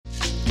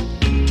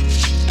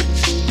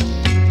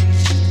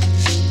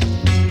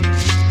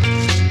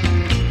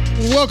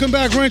Welcome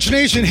back, Wrench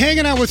Nation.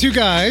 Hanging out with you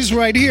guys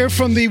right here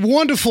from the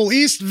wonderful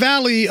East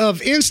Valley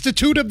of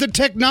Institute of the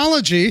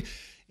Technology.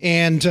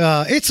 And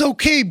it's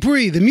okay,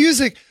 Bree. The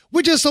music,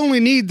 we just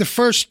only need the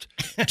first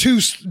two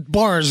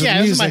bars of music.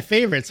 Yeah, those are my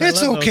favorites.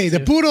 It's okay.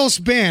 The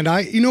Budos Band.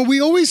 We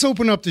always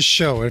open up the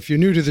show. If you're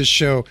new to this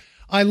show,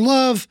 I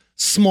love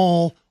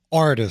small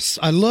artists.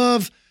 I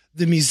love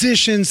the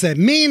musicians that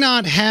may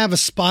not have a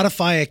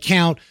Spotify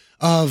account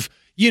of,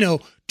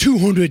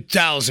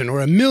 200,000 or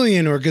a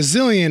million or a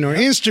gazillion or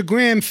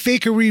Instagram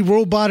fakery,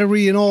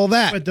 robotery, and all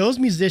that. But those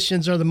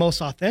musicians are the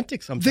most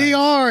authentic sometimes. They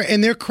are,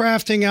 and they're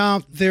crafting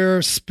out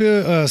their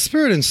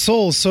spirit and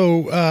soul.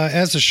 So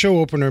as a show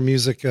opener,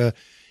 music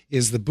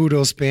is the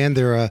Budos Band.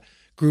 They're a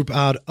group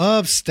out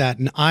of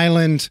Staten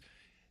Island.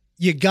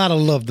 You got to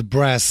love the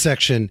brass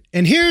section.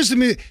 And here's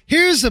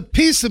a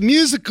piece of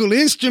musical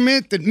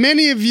instrument that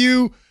many of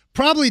you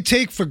probably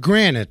take for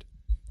granted.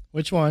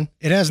 Which one?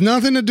 It has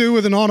nothing to do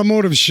with an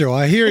automotive show.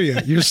 I hear you.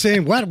 You're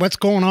saying, what's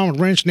going on with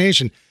Wrench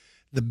Nation?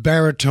 The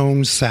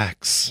baritone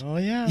sax. Oh,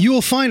 yeah. You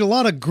will find a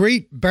lot of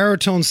great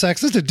baritone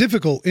sax. It's a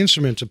difficult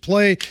instrument to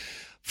play.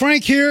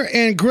 Frank here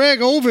and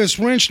Greg Ovis,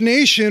 Wrench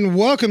Nation,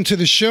 welcome to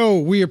the show.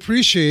 We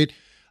appreciate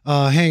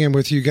hanging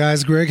with you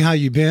guys. Greg, how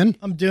you been?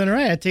 I'm doing all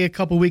right. I take a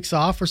couple weeks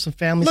off for some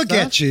family stuff. Look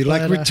at you,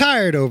 like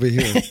retired over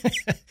here.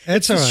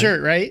 It's all the right.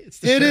 shirt, right? It's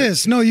the It shirt.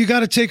 is. No, you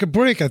got to take a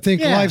break. I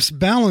think life's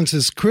balance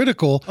is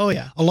critical. Oh,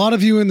 yeah. A lot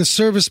of you in the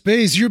service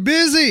bays, you're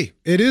busy.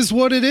 It is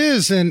what it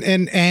is,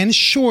 and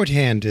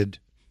shorthanded.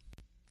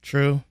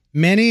 True.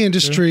 Many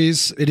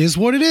industries, it is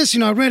what it is.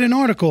 I read an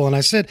article and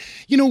I said,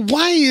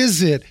 why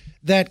is it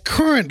that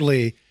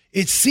currently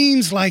it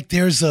seems like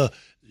there's a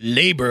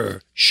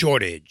labor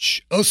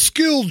shortage, a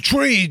skilled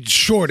trade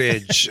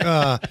shortage,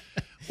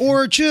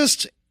 or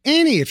just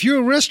if you're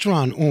a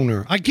restaurant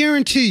owner, I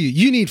guarantee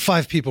you need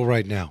 5 people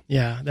right now.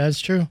 Yeah,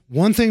 that's true.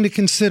 One thing to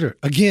consider,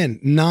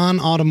 again,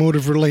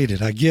 non-automotive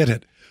related, I get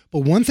it. But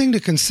one thing to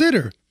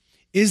consider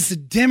is the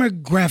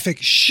demographic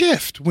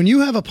shift. When you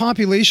have a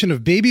population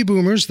of baby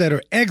boomers that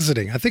are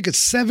exiting, I think it's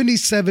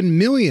 77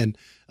 million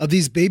of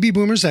these baby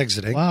boomers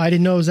exiting. Wow, I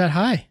didn't know it was that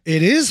high.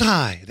 It is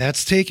high.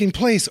 That's taking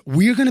place.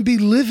 We're going to be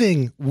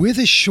living with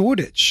a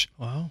shortage.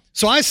 Wow.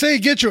 So I say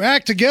get your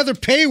act together,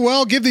 pay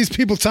well, give these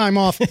people time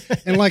off,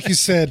 and like you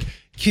said,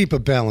 keep a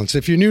balance.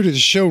 If you're new to the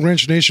show,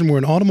 Wrench Nation, we're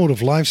an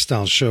automotive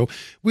lifestyle show.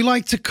 We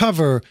like to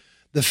cover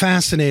the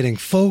fascinating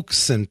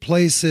folks and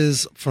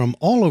places from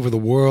all over the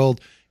world,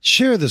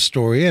 share the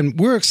story, and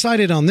we're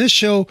excited on this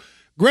show.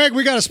 Greg,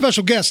 we got a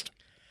special guest.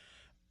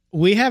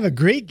 We have a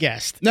great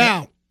guest.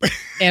 Now,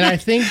 and I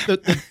think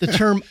the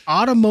term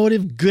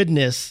automotive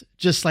goodness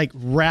just like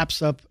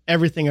wraps up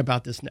everything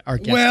about our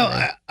guest. Well,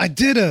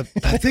 today.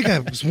 I think I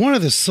was one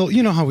of the,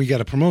 you know how we got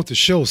to promote the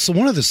show. So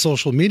one of the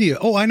social media,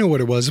 I know what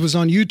it was. It was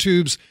on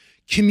YouTube's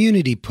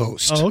community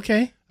post. Oh,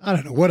 okay. I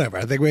don't know, whatever.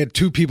 I think we had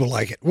 2 people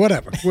like it.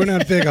 Whatever. We're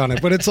not big on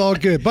it, but it's all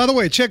good. By the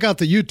way, check out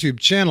the YouTube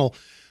channel.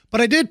 But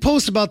I did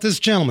post about this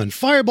gentleman,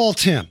 Fireball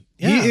Tim.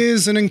 Yeah. He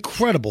is an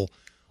incredible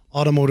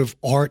automotive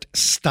art,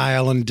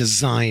 style, and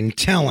design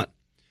talent.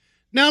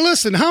 Now,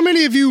 listen, how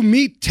many of you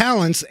meet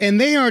talents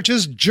and they are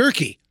just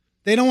jerky?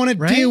 They don't want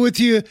to deal with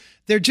you.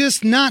 They're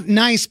just not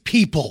nice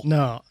people.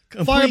 No.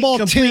 Fireball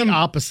Tim,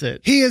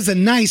 opposite. He is a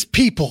nice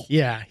people.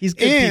 Yeah, he's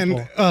good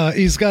people. And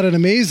he's got an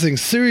amazing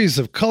series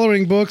of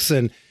coloring books,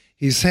 and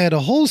he's had a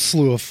whole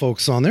slew of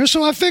folks on there.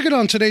 So I figured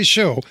on today's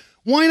show,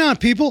 why not,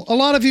 people? A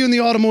lot of you in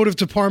the automotive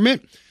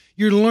department,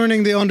 you're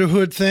learning the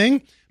underhood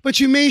thing,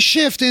 but you may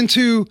shift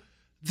into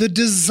the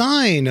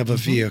design of a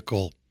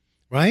vehicle,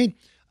 right?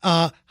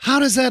 How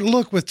does that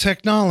look with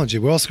technology?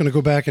 We're also going to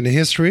go back into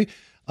history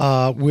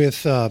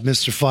with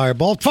Mr.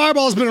 Fireball.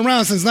 Fireball's been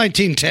around since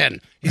 1910.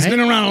 He's been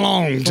around a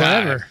long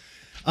time.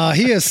 Forever.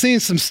 He has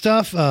seen some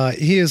stuff.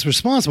 He is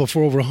responsible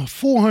for over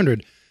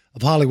 400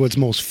 of Hollywood's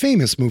most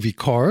famous movie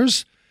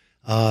cars.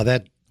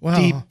 That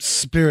deep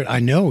spirit,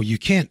 I know, you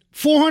can't.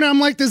 400, I'm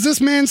like, does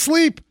this man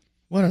sleep?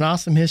 What an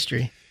awesome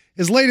history.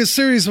 His latest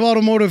series of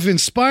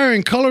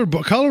automotive-inspiring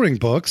coloring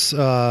books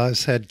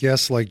has had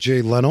guests like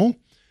Jay Leno,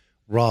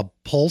 Rob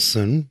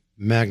Paulson,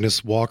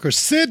 Magnus Walker,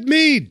 Sid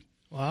Mead,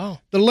 the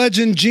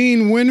legend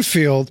Gene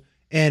Winfield,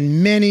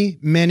 and many,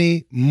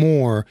 many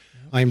more.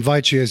 I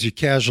invite you, as you're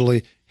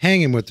casually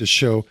hanging with the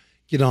show,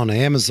 get on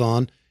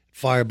Amazon,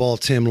 Fireball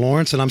Tim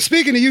Lawrence. And I'm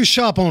speaking to you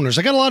shop owners.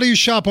 I got a lot of you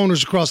shop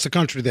owners across the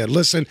country that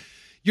listen.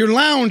 Your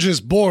lounge is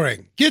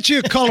boring. Get you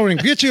a coloring,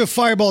 get you a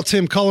Fireball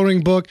Tim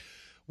coloring book.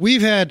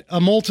 We've had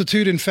a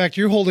multitude. In fact,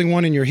 you're holding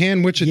one in your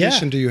hand. Which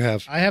edition do you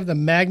have? I have the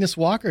Magnus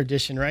Walker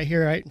edition right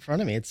here, right in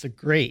front of me. It's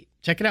great.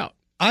 Check it out.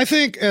 I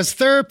think as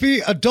therapy,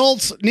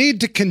 adults need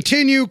to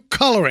continue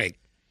coloring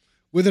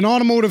with an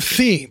automotive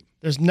theme.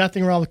 There's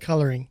nothing wrong with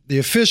coloring. The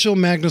official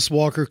Magnus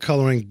Walker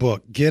coloring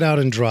book. Get out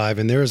and drive.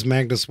 And there is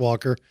Magnus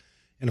Walker.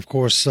 And, of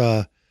course,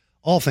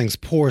 all things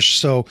Porsche.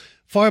 So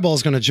Fireball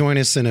is going to join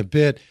us in a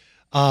bit.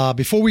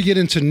 Before we get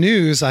into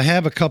news, I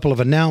have a couple of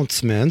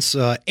announcements.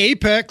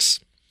 Apex,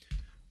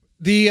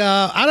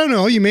 I don't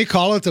know, you may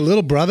call it the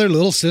little brother,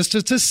 little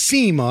sister to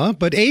SEMA,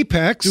 but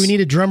Apex. Do we need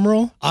a drum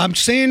roll? I'm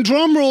saying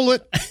drum roll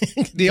it.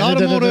 The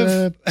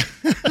automotive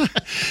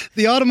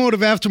the Automotive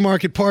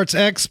Aftermarket Parts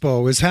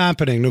Expo is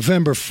happening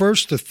November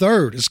 1st to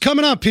 3rd. It's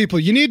coming up, people.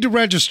 You need to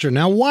register.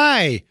 Now,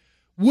 why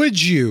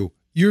would your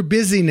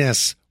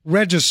busyness,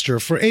 register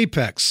for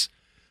Apex?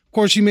 Of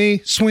course, you may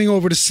swing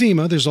over to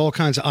SEMA. There's all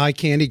kinds of eye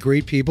candy,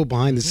 great people,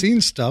 behind the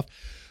scenes stuff.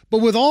 But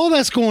with all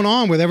that's going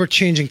on with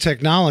ever-changing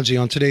technology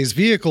on today's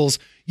vehicles,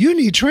 you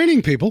need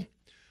training, people.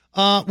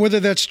 Whether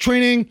that's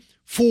training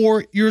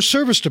for your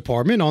service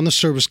department on the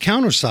service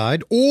counter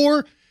side,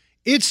 or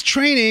it's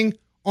training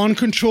on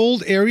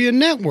controlled area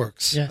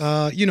networks. Yes.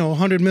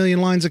 100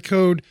 million lines of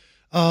code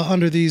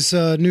under these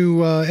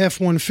new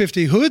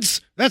F-150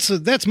 hoods.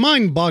 That's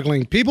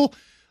mind-boggling, people.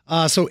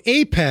 So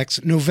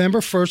Apex, November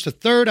 1st to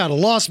 3rd out of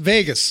Las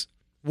Vegas.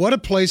 What a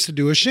place to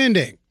do a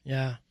shindig.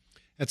 Yeah.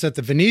 That's at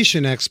the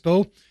Venetian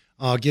Expo.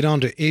 Get on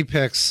to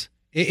Apex,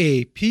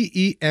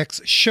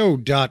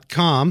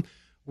 AAPEXshow.com,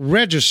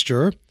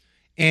 register,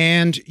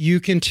 and you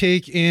can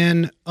take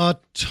in a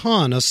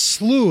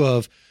slew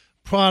of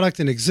product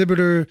and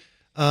exhibitors.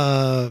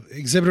 Yeah,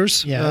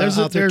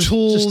 there's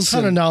tools, just a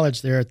ton of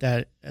knowledge there at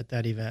that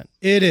event.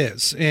 It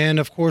is. And,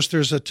 of course,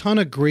 there's a ton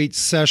of great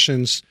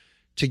sessions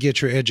to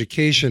get your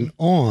education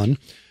on.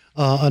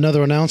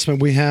 Another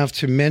announcement we have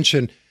to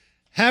mention,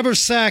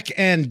 Haversack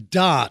and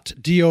DOT,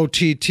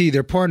 D-O-T-T,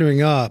 they're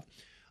partnering up.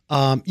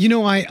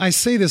 I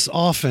say this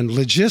often,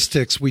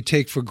 logistics we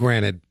take for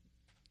granted.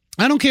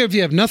 I don't care if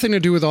you have nothing to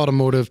do with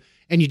automotive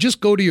and you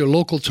just go to your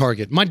local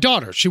Target. My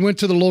daughter, she went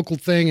to the local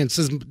thing and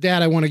says,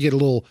 Dad, I want to get a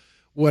little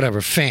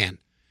fan.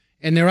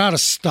 And they're out of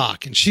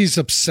stock and she's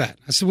upset.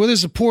 I said, well,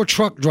 there's a poor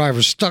truck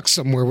driver stuck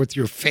somewhere with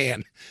your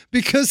fan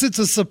because it's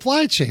a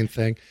supply chain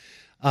thing.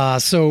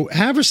 So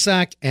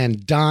Haversack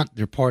and DOT,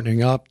 they're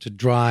partnering up to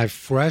drive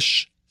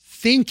fresh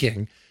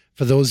thinking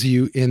for those of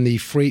you in the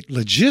freight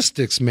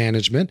logistics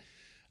management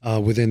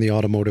within the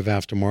automotive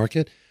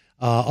aftermarket.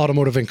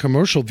 Automotive and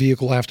commercial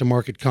vehicle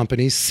aftermarket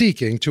companies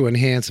seeking to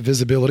enhance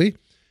visibility,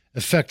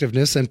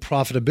 effectiveness, and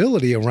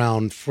profitability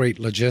around freight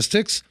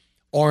logistics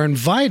are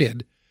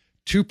invited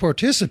to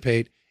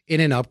participate in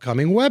an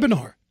upcoming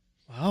webinar.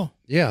 Wow.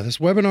 Yeah, this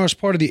webinar is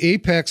part of the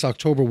Apex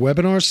October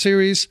webinar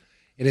series,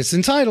 and it's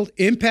entitled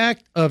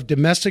Impact of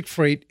Domestic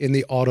Freight in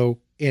the Auto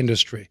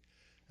Industry.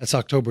 That's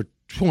October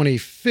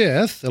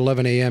 25th,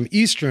 11 a.m.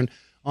 Eastern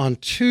on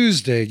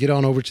Tuesday. Get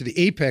on over to the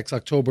Apex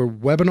October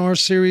webinar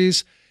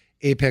series,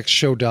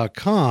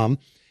 apexshow.com,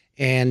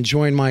 and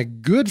join my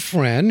good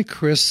friend,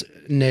 Chris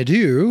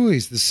Nadeau.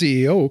 He's the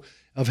CEO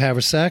of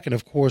Haversack, and,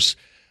 of course,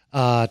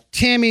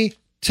 Tammy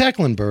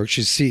Tecklenburg.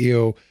 She's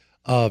CEO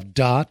of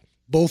DOT,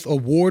 both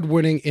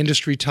award-winning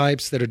industry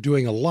types that are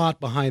doing a lot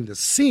behind the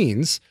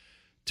scenes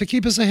to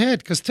keep us ahead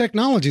because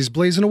technology is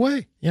blazing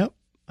away. Yep,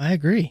 I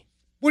agree.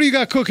 What do you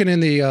got cooking in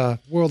the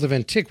world of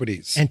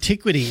antiquities?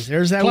 Antiquities.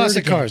 There's that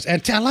classic word again. cars.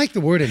 And I like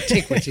the word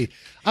antiquity.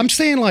 I'm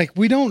saying, like,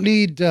 we don't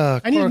need...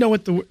 I need to know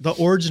what the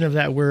origin of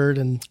that word.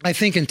 And I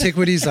think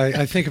antiquities,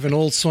 I think of an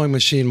old sewing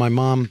machine my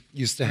mom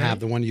used to have,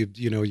 the one you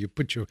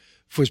put your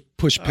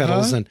push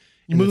pedals and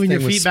moving your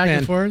feet back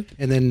and forth.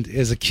 And then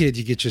as a kid,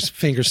 you get your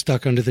finger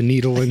stuck under the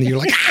needle and you're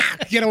like,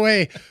 get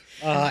away.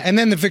 And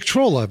then the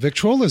Victrola.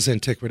 Victrola's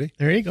antiquity.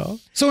 There you go.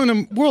 So in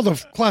the world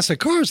of classic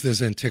cars, there's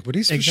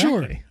antiquities for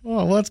sure.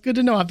 Well, that's good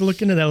to know. I have to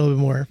look into that a little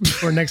bit more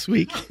for next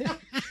week.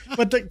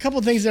 But the couple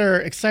of things that are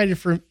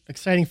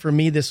exciting for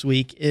me this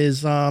week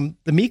is the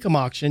Mecum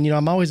auction.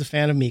 I'm always a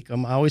fan of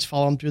Mecum. I always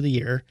follow them through the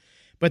year.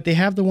 But they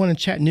have the one in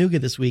Chattanooga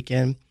this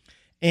weekend.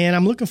 And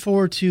I'm looking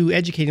forward to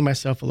educating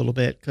myself a little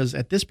bit because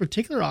at this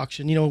particular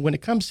auction, when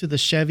it comes to the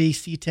Chevy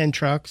C10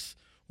 trucks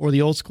or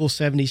the old school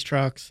 70s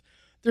trucks,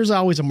 there's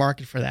always a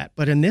market for that.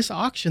 But in this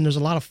auction, there's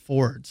a lot of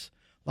Fords,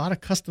 a lot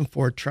of custom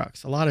Ford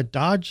trucks, a lot of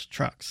Dodge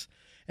trucks.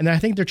 And I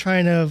think they're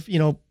trying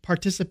to,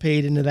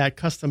 participate into that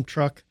custom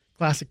truck,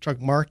 classic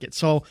truck market.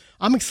 So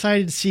I'm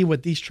excited to see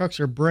what these trucks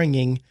are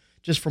bringing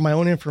just for my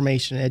own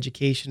information and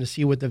education to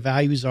see what the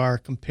values are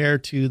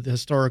compared to the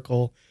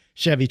historical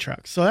Chevy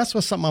trucks. So that's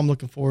something I'm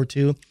looking forward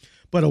to.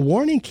 But a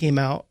warning came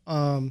out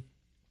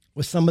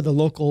with some of the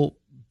local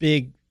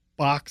big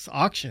box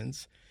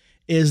auctions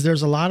is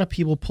there's a lot of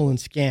people pulling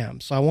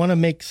scams. So I want to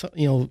make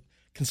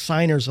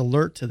consigners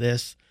alert to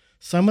this.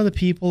 Some of the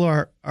people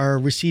are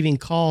receiving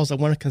calls that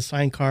want to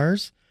consign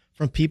cars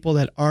from people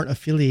that aren't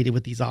affiliated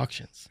with these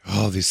auctions.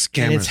 Oh, these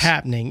scammers. And it's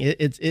happening.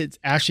 It's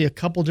actually a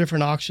couple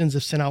different auctions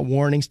have sent out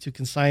warnings to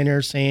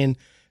consigners saying,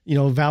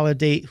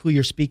 validate who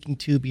you're speaking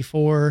to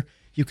before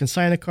you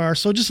consign a car.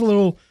 So just a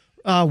little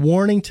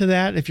warning to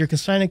that. If you're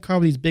consigning a car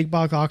with these big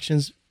box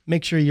auctions,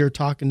 make sure you're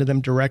talking to them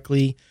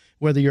directly.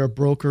 Whether you're a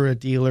broker or a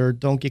dealer,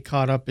 don't get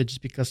caught up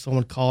just because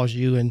someone calls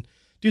you, and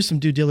do some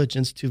due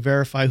diligence to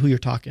verify who you're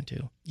talking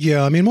to.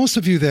 Yeah, I mean, most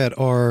of you that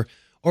are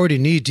already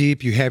knee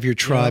deep, you have your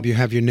tribe, you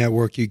have your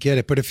network, you get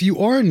it. But if you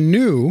are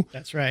new,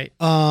 that's right.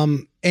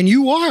 And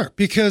you are,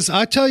 because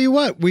I tell you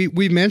what,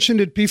 we mentioned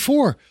it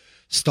before.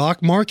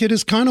 Stock market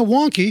is kind of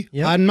wonky.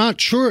 Yep. I'm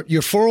not sure.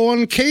 Your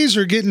 401ks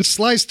are getting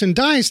sliced and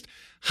diced.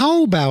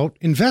 How about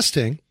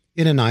investing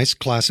in a nice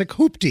classic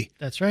hoopty?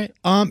 That's right.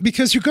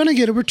 Because you're going to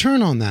get a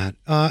return on that,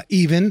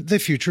 even the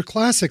future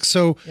classics.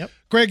 So,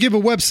 Greg, give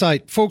a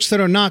website. Folks that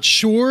are not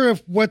sure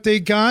of what they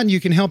got, you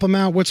can help them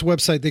out. What's the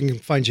website they can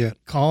find you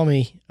at? Call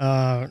me,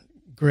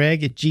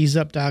 Greg at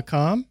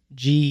gzup.com,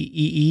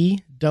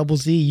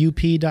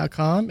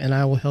 GEEZZUP.com, and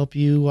I will help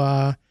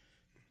you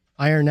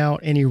iron out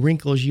any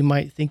wrinkles you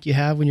might think you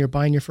have when you're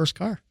buying your first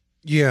car.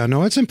 Yeah,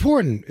 no, it's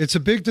important. It's a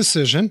big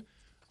decision.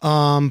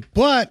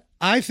 But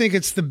I think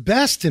it's the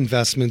best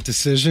investment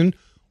decision.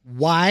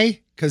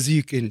 Why? Because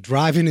you can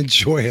drive and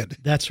enjoy it.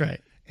 That's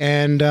right.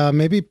 And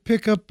maybe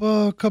pick up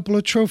a couple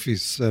of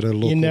trophies at a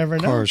local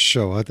car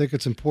show. I think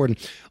it's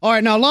important. All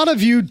right, now a lot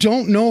of you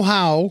don't know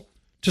how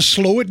to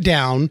slow it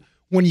down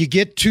when you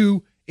get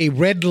to a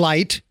red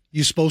light.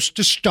 You're supposed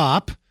to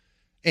stop,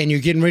 and you're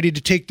getting ready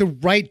to take the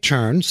right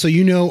turn. So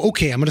you know,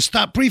 okay, I'm going to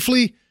stop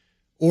briefly,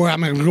 or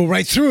I'm going to go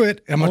right through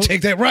it, and I'm going to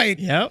take that right.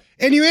 Yep.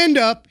 And you end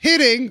up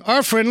hitting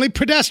our friendly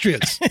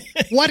pedestrians.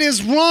 What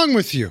is wrong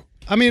with you?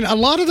 I mean, a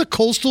lot of the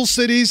coastal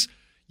cities,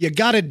 you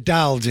got it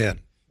dialed in.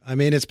 I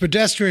mean, it's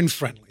pedestrian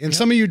friendly. And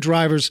some of you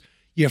drivers,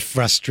 you're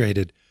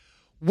frustrated.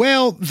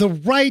 Well, the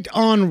right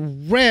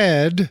on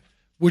red,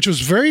 which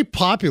was very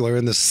popular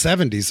in the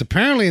 70s,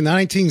 apparently in the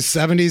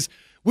 1970s,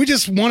 we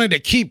just wanted to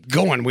keep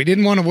going. We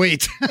didn't want to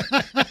wait.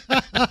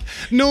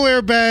 No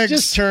airbags.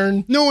 Just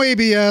turn. No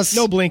ABS.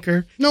 No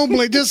blinker. No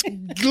blink. Just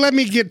let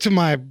me get to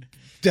my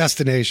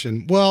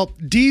destination. Well,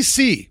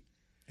 D.C.,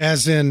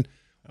 as in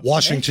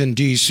Washington,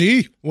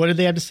 D.C. What did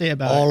they have to say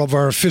about all of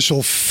our official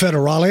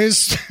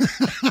federales?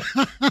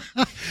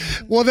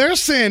 Well, they're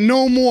saying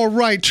no more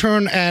right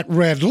turn at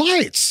red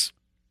lights.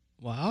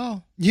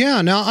 Wow.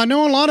 Yeah. Now, I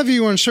know a lot of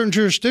you are in certain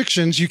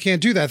jurisdictions, you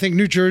can't do that. I think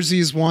New Jersey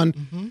is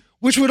one,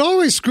 which would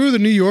always screw the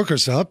New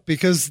Yorkers up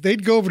because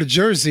they'd go over to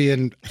Jersey,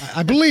 and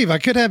I believe, I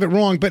could have it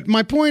wrong, but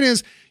my point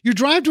is you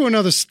drive to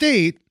another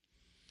state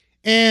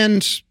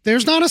and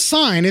there's not a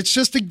sign. It's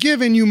just a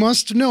given. You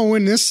must know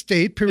in this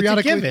state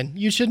periodically. It's a given.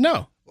 You should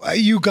know.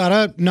 You got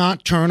to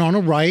not turn on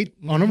a right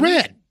on a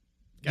red.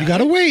 You got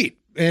to wait.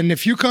 And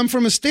if you come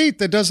from a state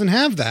that doesn't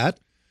have that,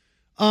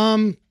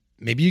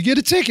 maybe you get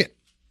a ticket.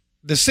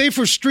 The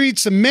Safer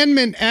Streets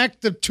Amendment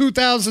Act of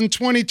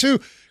 2022.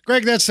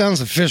 Greg, that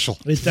sounds official.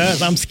 It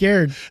does. I'm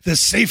scared. The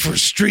Safer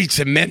Streets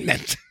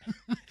Amendment.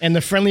 And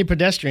the friendly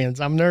pedestrians.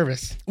 I'm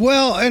nervous.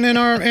 Well, and in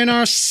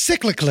our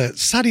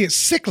cyclists, how do you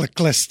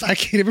cyclists? I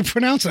can't even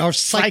pronounce it. Our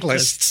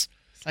cyclists.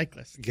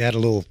 Cyclists. Got a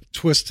little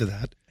twist to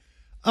that.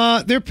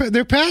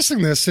 They're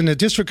passing this in the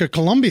District of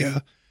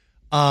Columbia.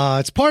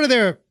 It's part of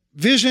their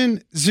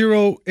Vision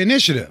Zero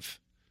initiative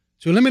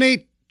to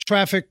eliminate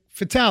traffic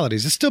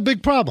fatalities. It's still a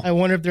big problem. I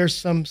wonder if there's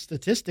some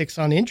statistics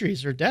on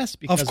injuries or deaths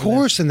because of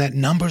course, and that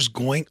number's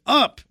going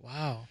up.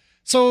 Wow.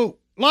 So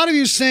a lot of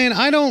you saying,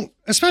 I don't,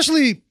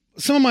 especially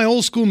some of my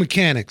old school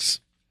mechanics,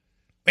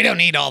 we don't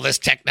need all this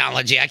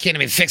technology. I can't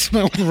even fix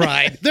my own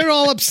ride. They're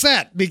all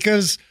upset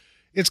because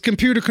it's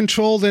computer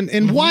controlled.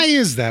 And why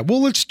is that?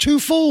 Well, it's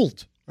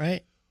twofold.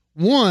 Right.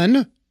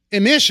 One,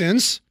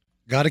 emissions.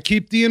 Got to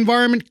keep the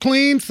environment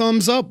clean.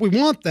 Thumbs up. We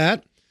want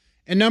that.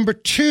 And number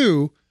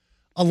two,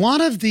 a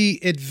lot of the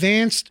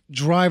advanced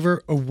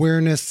driver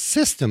awareness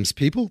systems,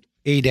 people,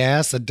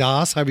 ADAS,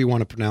 ADAS, however you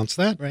want to pronounce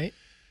that, right,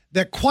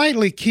 that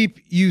quietly keep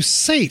you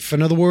safe.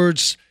 In other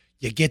words,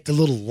 you get the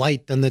little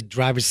light on the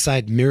driver's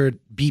side mirror,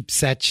 it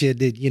beeps at you.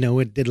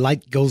 The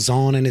light goes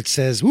on and it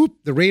says, whoop,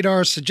 the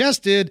radar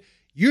suggested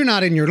you're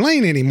not in your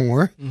lane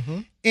anymore.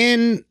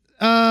 And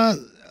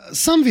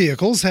some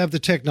vehicles have the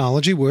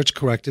technology where it's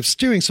corrective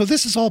steering. So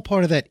this is all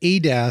part of that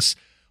ADAS.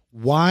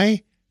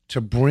 Why?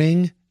 To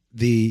bring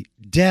the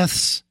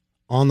deaths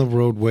on the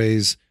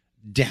roadways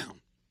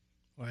down.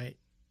 Right.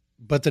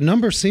 But the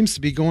number seems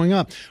to be going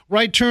up.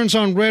 Right turns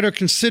on red are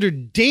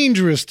considered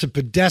dangerous to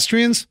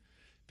pedestrians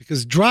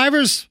because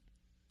drivers,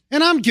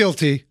 and I'm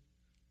guilty,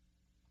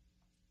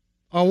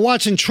 are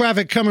watching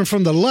traffic coming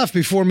from the left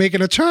before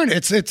making a turn.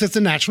 It's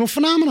a natural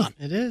phenomenon.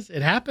 It is.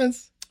 It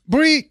happens.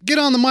 Bree, get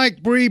on the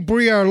mic.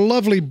 Bree, our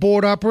lovely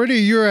board operator.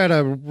 You're at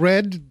a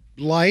red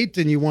light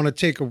and you want to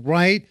take a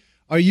right.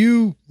 Are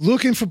you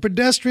looking for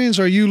pedestrians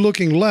or are you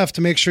looking left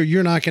to make sure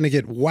you're not going to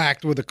get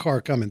whacked with a car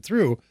coming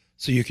through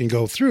so you can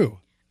go through?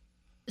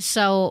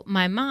 So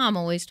my mom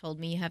always told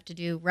me you have to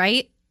do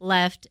right,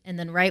 left, and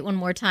then right one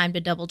more time to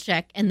double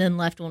check, and then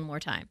left one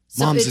more time.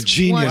 So Mom's a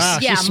genius. Wow,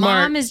 yeah, she's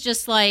smart. Mom is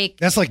just like...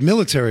 That's like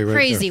military right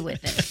crazy there.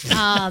 with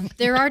it.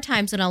 There are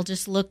times when I'll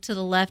just look to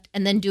the left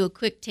and then do a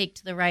quick take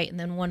to the right and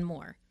then one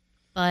more.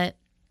 But...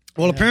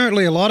 Well,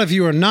 apparently a lot of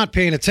you are not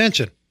paying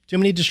attention. Too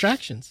many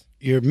distractions.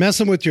 You're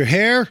messing with your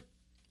hair.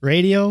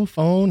 Radio,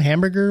 phone,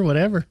 hamburger,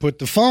 whatever. Put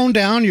the phone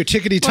down. You're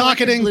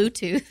tickety-tocketing. Like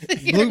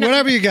Bluetooth.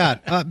 Whatever you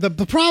got.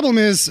 The problem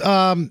is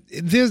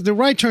the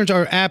right turns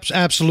are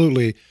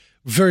absolutely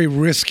very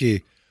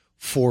risky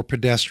for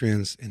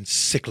pedestrians and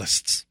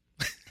cyclists.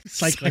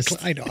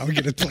 Cyclist. I know, I'm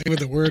going to play with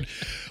the word.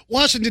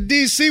 Washington,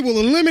 D.C. will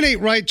eliminate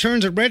right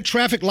turns at red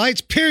traffic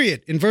lights,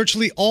 period, in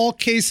virtually all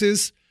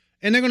cases.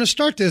 And they're going to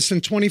start this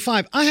in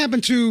 25. I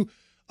happen to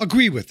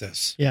agree with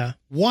this. Yeah.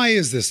 Why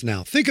is this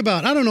now? Think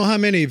about, I don't know how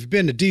many have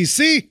been to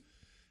D.C.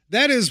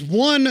 That is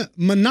one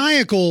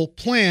maniacal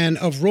plan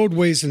of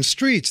roadways and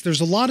streets.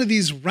 There's a lot of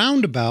these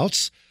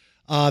roundabouts,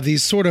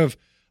 these sort of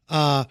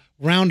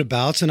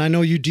roundabouts, and I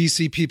know you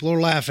D.C. people are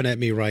laughing at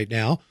me right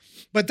now,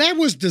 but that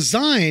was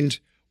designed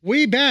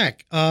way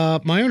back.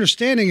 My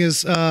understanding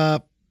is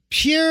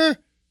Pierre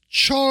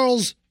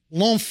Charles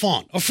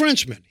L'Enfant, a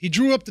Frenchman. He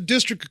drew up the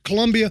District of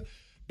Columbia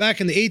back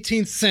in the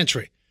 18th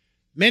century.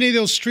 Many of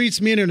those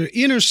streets meet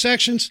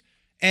intersections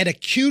at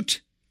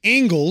acute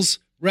angles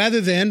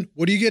rather than,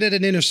 what do you get at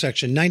an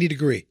intersection? 90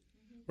 degree,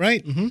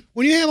 right? Mm-hmm.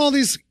 When you have all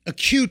these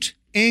acute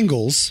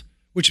angles,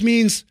 which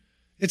means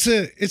it's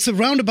a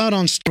roundabout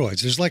on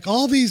steroids. There's like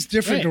all these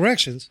different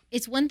directions.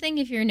 It's one thing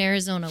if you're in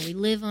Arizona. We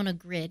live on a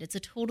grid. It's a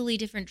totally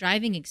different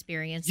driving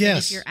experience than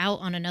if you're out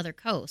on another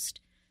coast.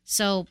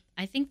 So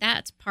I think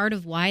that's part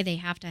of why they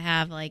have to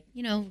have, like,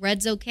 you know,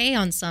 red's okay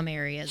on some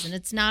areas and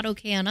it's not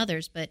okay on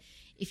others. But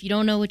if you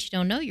don't know what you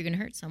don't know, you're going to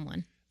hurt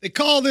someone. They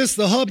call this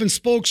the hub and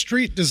spoke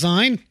street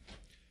design.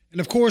 And,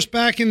 of course,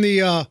 back in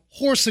the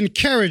horse and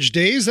carriage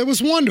days, that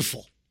was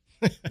wonderful.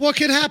 What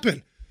could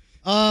happen?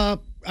 I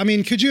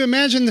mean, could you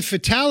imagine the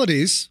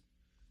fatalities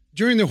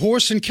during the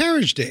horse and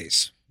carriage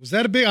days? Was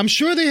that a big? I'm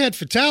sure they had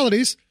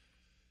fatalities.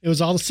 It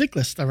was all the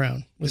cyclists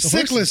around. The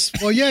cyclists.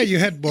 Well, yeah,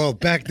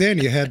 back then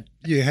you had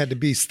to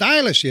be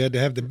stylish. You had to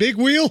have the big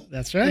wheel.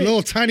 That's right. A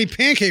little tiny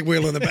pancake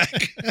wheel in the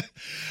back.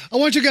 I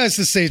want you guys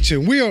to stay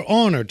tuned. We are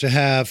honored to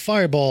have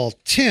Fireball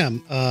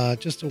Tim,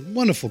 just a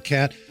wonderful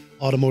cat,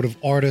 automotive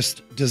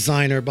artist,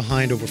 designer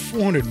behind over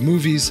 400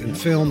 movies and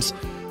films.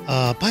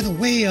 By the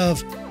way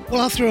of,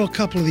 well, I'll throw a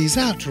couple of these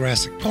out.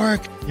 Jurassic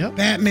Park,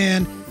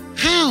 Batman.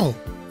 How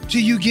do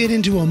you get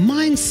into a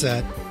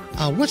mindset?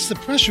 What's the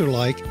pressure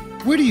like?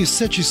 Where do you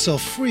set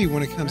yourself free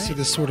when it comes to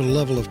this sort of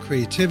level of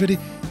creativity?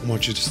 I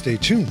want you to stay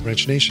tuned,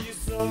 Wrench Nation.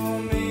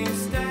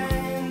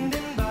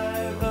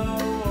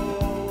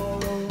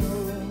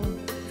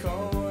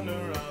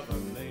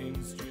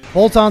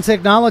 Bolt-On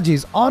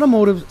Technologies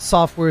Automotive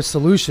Software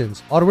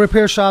Solutions. Auto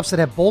repair shops that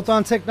have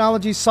Bolt-On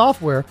Technologies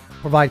software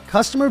provide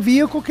customer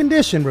vehicle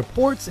condition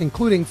reports,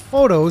 including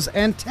photos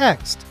and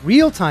text,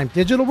 real-time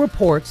digital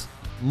reports,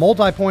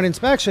 multi-point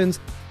inspections,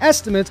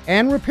 estimates,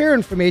 and repair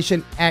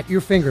information at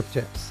your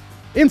fingertips.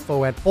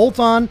 Info at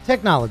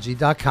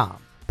boltontechnology.com.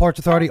 Parts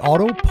Authority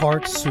Auto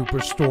Parts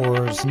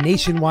Superstores,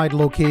 nationwide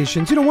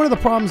locations. You know, one of the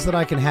problems that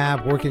I can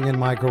have working in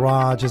my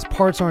garage is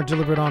parts aren't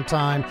delivered on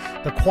time.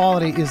 The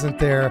quality isn't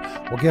there.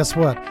 Well, guess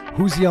what?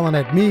 Who's yelling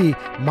at me?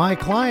 My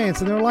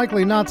clients, and they're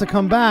likely not to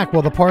come back.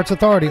 Well, the Parts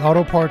Authority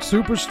Auto Parts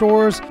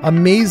Superstores,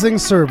 amazing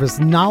service,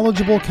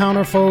 knowledgeable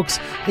counter folks,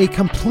 a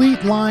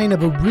complete line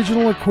of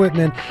original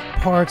equipment,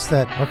 parts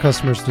that our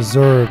customers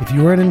deserve. If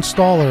you're an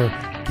installer,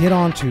 get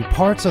on to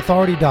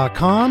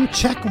partsauthority.com.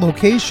 Check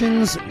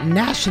locations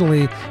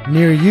nationally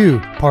near you.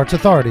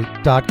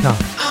 Partsauthority.com.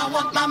 I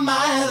want my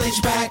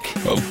mileage back.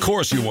 Of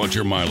course you want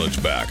your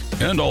mileage back.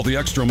 And all the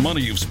extra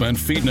money you've spent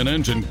feeding an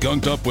engine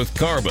gunked up with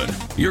carbon.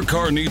 Your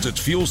car needs its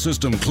fuel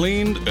system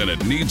cleaned, and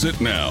it needs it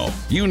now.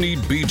 You need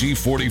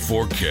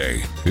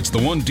BG44K. It's the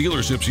one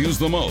dealerships use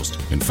the most.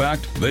 In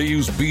fact, they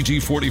use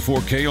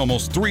BG44K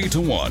almost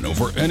 3-to-1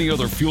 over any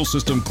other fuel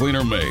system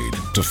cleaner made.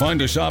 To find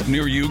a shop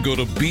near you, go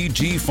to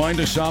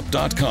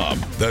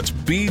bgfindashop.com. That's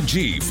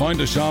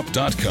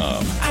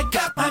bgfindashop.com. I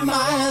got my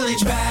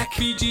mileage back.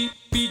 BG.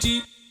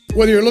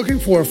 Whether you're looking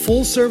for a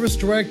full-service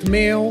direct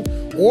mail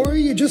or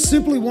you just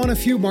simply want a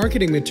few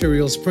marketing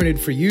materials printed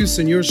for use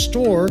in your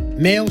store,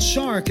 Mail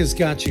Shark has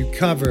got you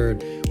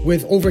covered.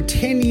 With over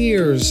 10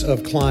 years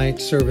of client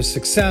service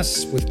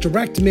success with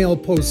direct mail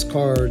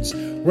postcards,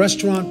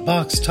 restaurant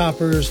box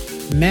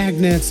toppers,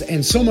 magnets,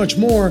 and so much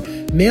more,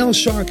 Mail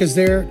Shark is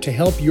there to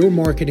help your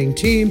marketing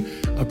team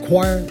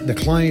acquire the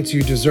clients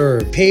you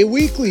deserve. Pay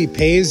weekly,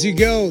 pay as you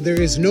go. There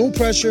is no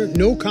pressure,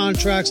 no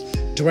contracts,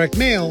 direct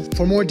mail.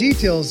 For more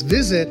details,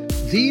 visit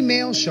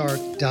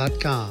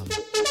themailshark.com.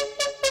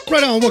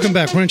 Right on. Welcome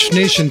back.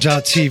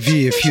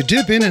 WrenchNation.tv. If you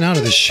dip in and out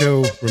of the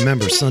show,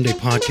 remember, Sunday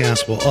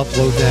podcast will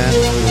upload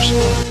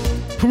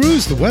that.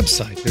 Peruse the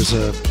website. There's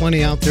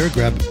plenty out there.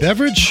 Grab a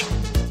beverage,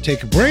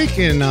 take a break,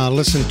 and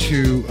listen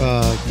to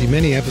the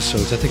many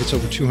episodes. I think it's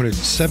over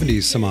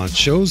 270 some odd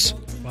shows.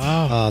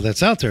 Wow.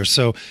 That's out there.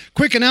 So,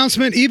 quick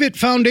announcement. EVIT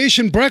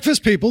Foundation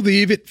Breakfast People,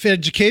 the EVIT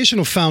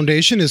Educational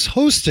Foundation, is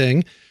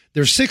hosting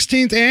their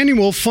 16th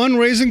annual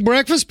fundraising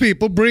breakfast.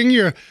 People, bring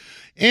your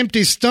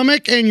empty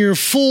stomach and your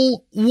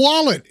full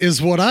wallet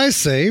is what I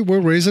say.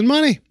 We're raising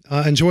money.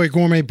 Enjoy a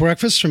gourmet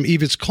breakfast from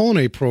EVIT's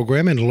culinary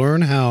program and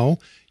learn how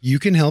you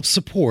can help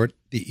support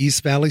the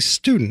East Valley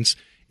students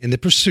in the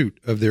pursuit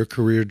of their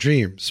career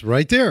dreams.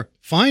 Right there.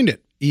 Find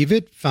it.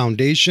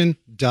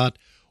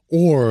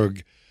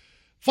 evitfoundation.org.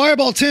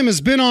 Fireball Tim has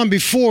been on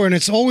before, and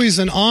it's always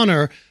an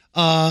honor.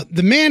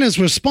 The man is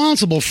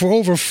responsible for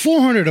over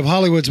 400 of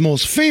Hollywood's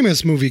most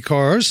famous movie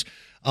cars.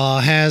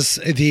 has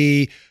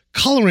the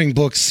coloring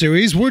book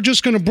series. We're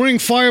just going to bring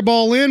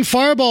Fireball in.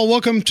 Fireball,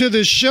 welcome to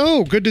the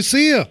show. Good to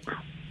see you.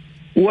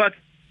 What,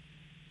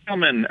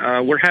 gentlemen?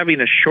 We're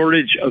having a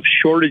shortage of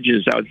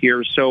shortages out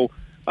here, so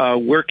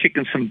we're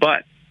kicking some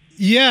butt.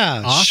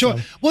 Yeah, awesome.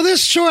 Sure. Well,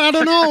 I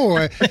don't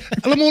know.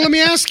 Let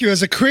me ask you,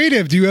 as a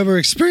creative, do you ever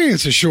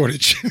experience a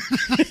shortage?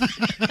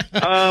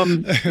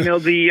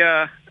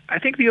 I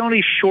think the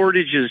only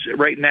shortages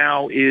right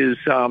now is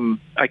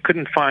I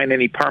couldn't find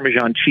any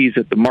Parmesan cheese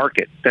at the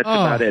market. That's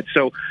about it.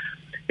 So,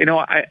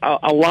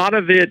 a lot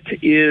of it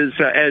is,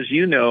 as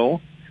you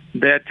know,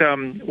 that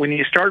when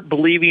you start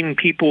believing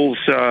people's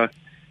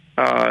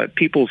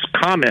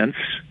comments,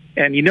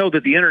 and you know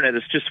that the internet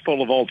is just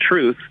full of all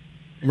truth,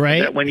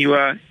 right? That when you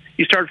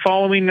start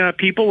following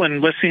people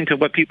and listening to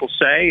what people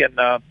say, and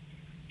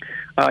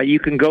you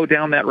can go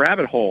down that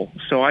rabbit hole.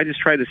 So I just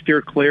try to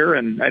steer clear,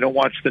 and I don't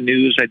watch the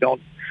news.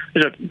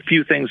 There's a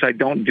few things I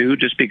don't do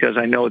just because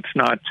I know it's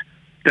not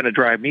going to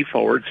drive me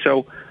forward.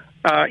 So,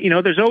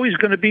 there's always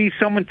going to be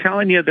someone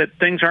telling you that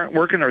things aren't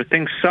working or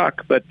things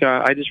suck, but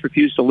I just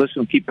refuse to listen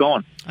and keep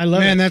going. I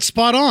love it. Man, that's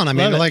spot on. I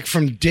mean, like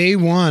from day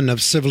one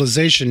of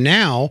civilization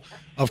now,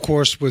 of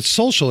course, with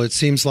social, it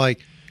seems like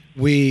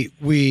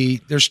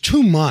there's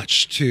too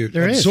much to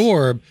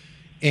absorb.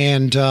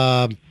 And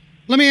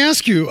let me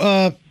ask you,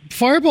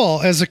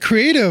 Fireball, as a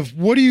creative,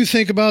 what do you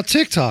think about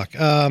TikTok?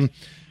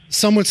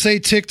 Some would say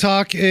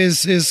TikTok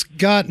is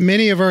got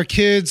many of our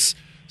kids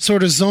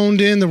sort of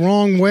zoned in the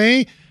wrong way.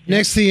 Yep.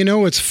 Next thing you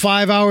know, it's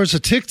 5 hours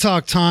of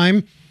TikTok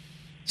time.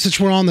 Since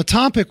we're on the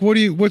topic,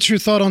 what's your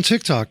thought on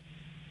TikTok?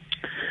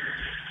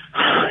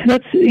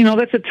 That's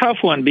a tough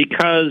one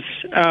because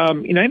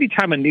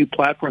anytime a new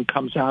platform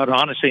comes out,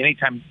 honestly,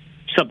 anytime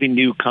something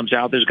new comes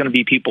out, there's going to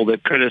be people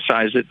that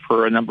criticize it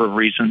for a number of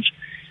reasons.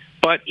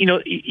 But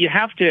you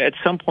have to at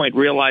some point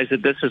realize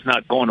that this is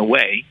not going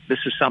away. This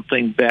is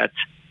something that,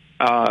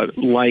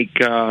 my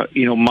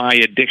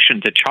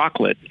addiction to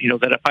chocolate.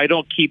 That if I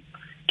don't keep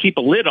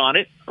a lid on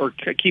it or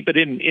keep it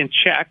in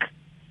check,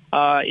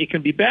 it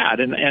can be bad.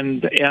 And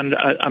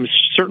I'm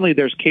certainly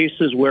there's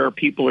cases where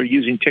people are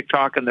using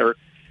TikTok and they're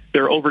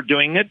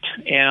overdoing it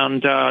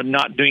and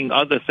not doing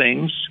other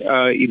things,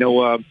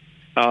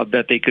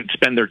 that they could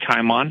spend their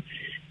time on.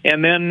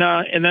 And then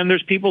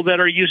there's people that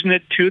are using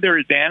it to their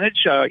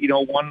advantage.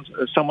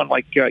 Someone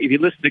like if you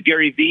listen to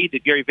Gary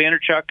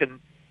Vaynerchuk, and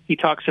he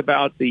talks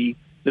about the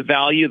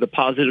value, the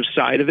positive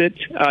side of it.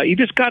 You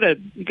just gotta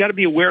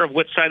be aware of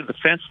what side of the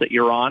fence that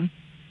you're on.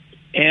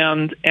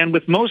 And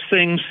with most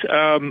things,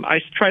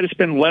 I try to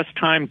spend less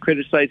time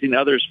criticizing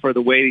others for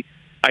the way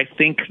I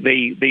think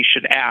they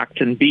should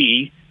act and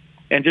be,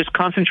 and just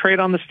concentrate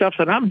on the stuff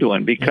that I'm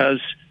doing because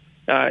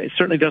it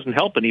certainly doesn't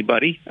help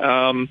anybody.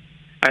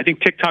 I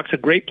think TikTok's a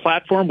great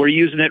platform. We're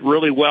using it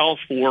really well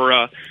for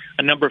a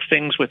number of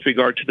things with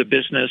regard to the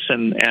business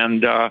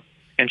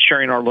and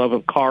sharing our love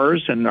of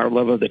cars and our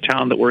love of the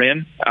town that we're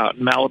in,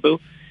 Malibu.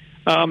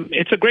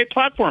 It's a great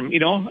platform.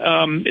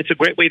 It's a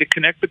great way to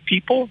connect with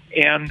people,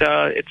 and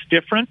it's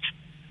different.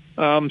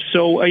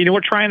 So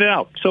we're trying it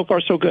out. So far,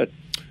 so good.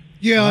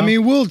 Yeah, I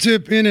mean, we'll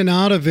dip in and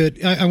out of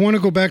it. I want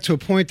to go back to a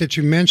point that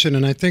you mentioned,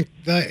 and I think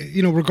that,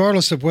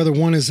 regardless of whether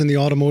one is in the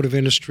automotive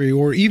industry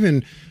or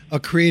even a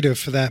creative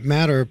for that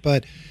matter,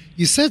 but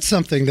you said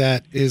something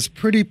that is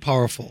pretty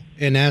powerful,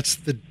 and that's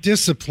the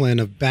discipline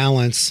of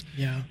balance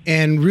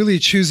and really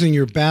choosing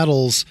your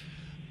battles.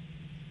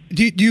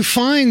 Do you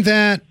find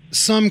that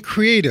some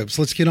creatives,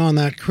 let's get on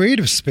that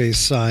creative space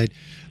side,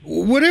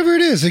 whatever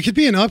it is, it could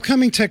be an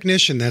upcoming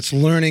technician that's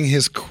learning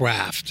his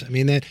craft. I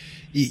mean, that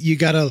you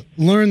got to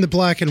learn the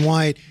black and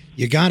white.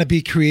 You got to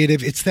be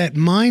creative. It's that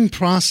mind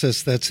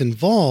process that's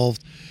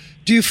involved.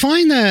 Do you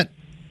find that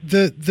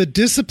the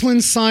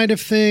discipline side of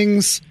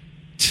things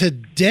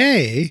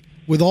today,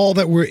 with all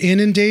that we're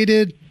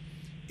inundated,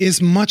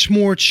 is much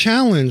more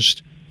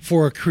challenged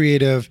for a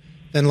creative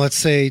than, let's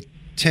say,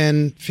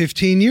 10,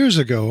 15 years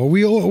ago?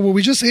 Were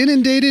we just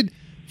inundated,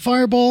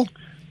 Fireball?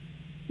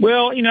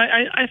 Well,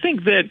 I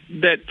think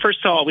that first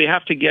of all, we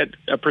have to get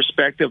a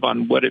perspective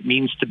on what it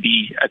means to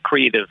be a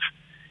creative.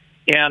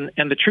 And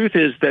the truth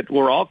is that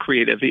we're all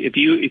creative. If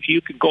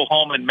you could go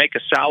home and make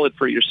a salad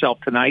for yourself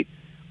tonight,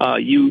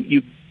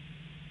 you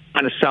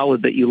find a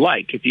salad that you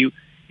like. If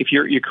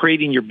you're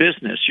creating your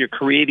business, you're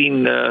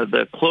creating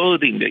the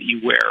clothing that you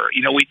wear.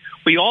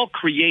 We all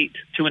create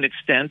to an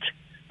extent.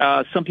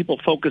 Some people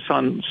focus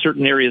on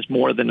certain areas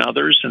more than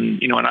others, and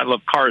I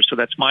love cars, so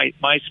that's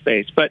my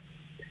space. But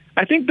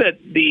I think that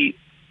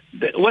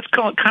what's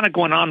kind of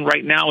going on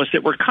right now is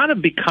that we're kind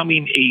of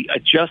becoming a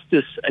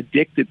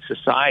justice-addicted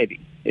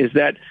society. Is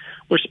that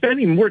we're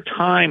spending more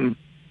time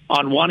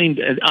on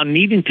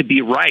needing to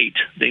be right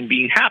than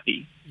being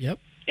happy. Yep.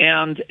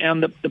 And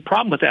the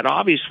problem with that,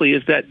 obviously,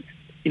 is that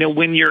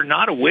when you're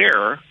not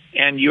aware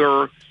and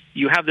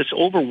you have this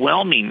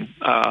overwhelming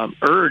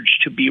urge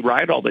to be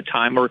right all the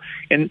time, or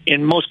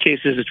in most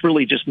cases, it's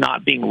really just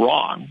not being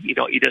wrong. You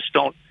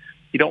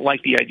don't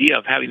like the idea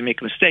of having to make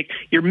a mistake.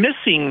 You're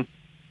missing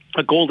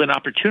a golden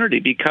opportunity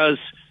because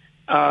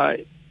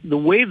the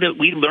way that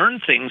we learn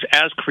things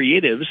as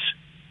creatives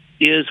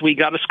is we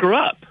got to screw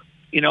up.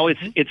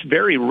 It's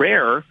very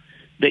rare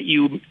that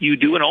you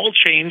do an oil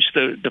change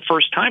the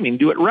first time and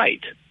do it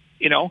right.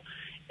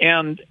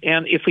 And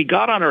if we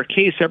got on our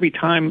case every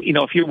time,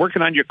 if you're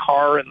working on your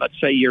car and let's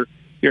say you're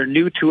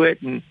new to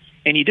it and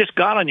you just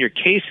got on your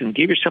case and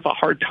gave yourself a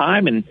hard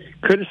time and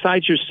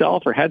criticized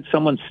yourself or had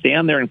someone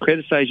stand there and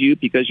criticize you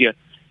because you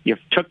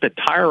took the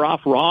tire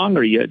off wrong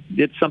or you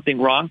did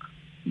something wrong,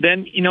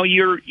 then,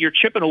 you're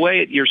chipping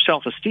away at your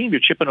self-esteem.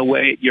 You're chipping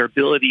away at your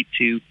ability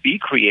to be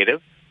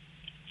creative.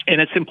 And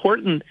it's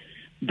important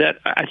that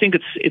I think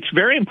it's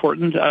very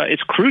important.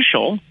 It's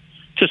crucial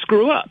to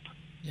screw up.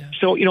 Yeah.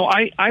 So,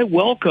 I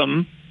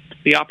welcome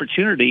the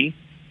opportunity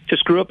to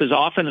screw up as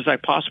often as I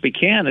possibly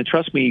can. And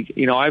trust me,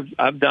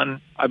 I've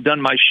done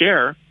my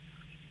share.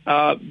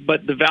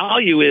 But the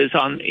value is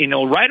on,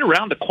 right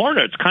around the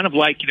corner. It's kind of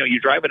like, you're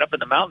driving up in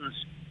the mountains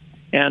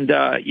and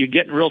you're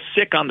getting real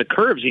sick on the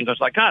curves. And you go,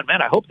 like, God,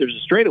 man, I hope there's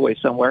a straightaway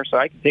somewhere so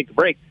I can take a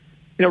break.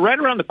 Right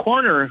around the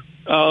corner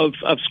of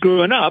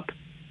screwing up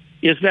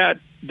is that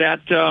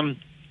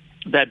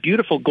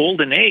beautiful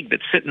golden egg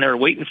that's sitting there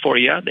waiting for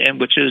you,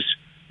 and which is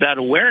that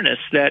awareness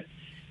that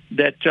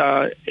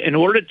in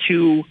order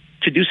to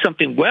do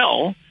something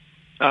well,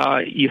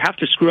 you have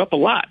to screw up a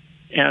lot.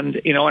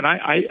 And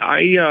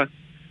I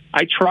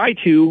try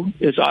to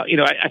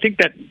I think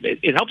that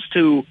it helps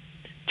to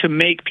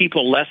make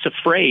people less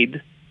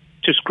afraid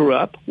to screw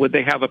up when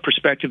they have a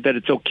perspective that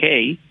it's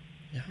okay.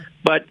 Yeah.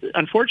 But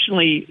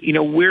unfortunately,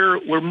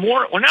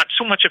 we're not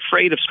so much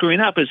afraid of screwing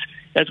up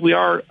as we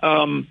are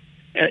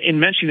in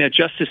mentioning a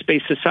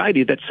justice-based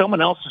society that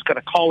someone else is going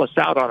to call us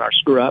out on our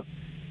screw up,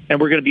 and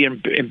we're going to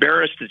be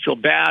embarrassed and feel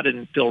bad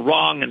and feel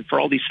wrong and for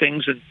all these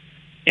things.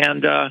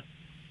 And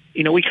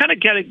we kind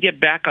of got to get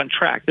back on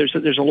track.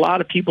 There's a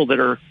lot of people that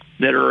are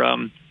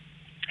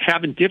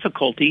having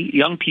difficulty,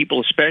 young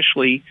people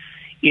especially,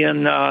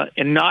 in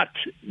not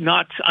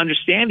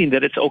understanding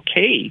that it's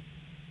okay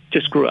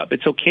to screw up.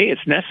 It's okay.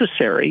 It's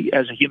necessary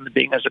as a human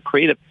being, as a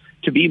creative,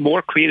 to be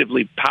more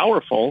creatively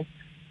powerful.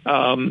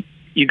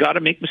 You got to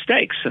make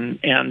mistakes, and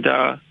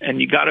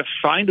you got to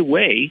find a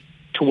way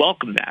to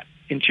welcome that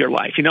into your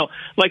life.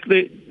 Like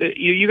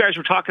you guys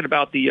were talking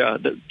about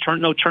the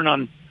turn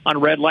on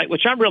red light,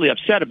 which I'm really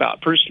upset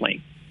about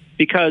personally,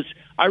 because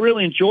I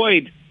really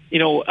enjoyed.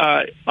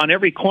 On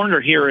every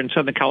corner here in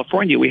Southern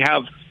California, we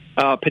have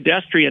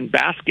pedestrian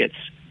baskets.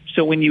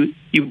 So when you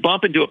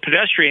bump into a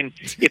pedestrian,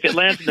 if it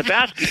lands in the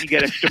basket, you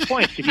get extra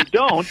points. If you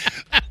don't,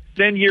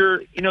 then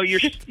you're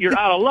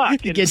out of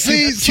luck. You get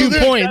two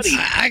points.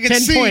 I can 10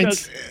 see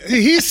points.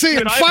 He's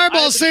saying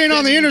Fireball's saying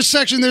on the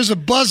intersection there's a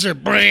buzzer.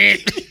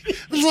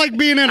 It's like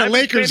being in a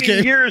Lakers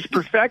game. Years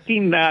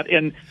perfecting that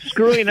and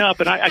screwing up,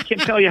 and I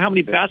can't tell you how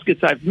many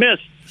baskets I've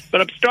missed.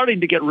 But I'm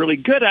starting to get really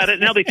good at it.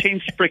 Now they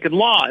changed the freaking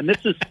law, and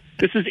this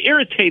is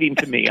irritating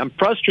to me. I'm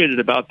frustrated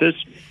about this.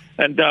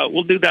 And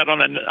we'll do that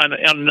on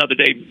another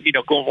day,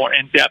 go more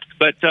in depth.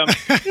 But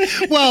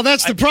well,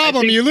 that's the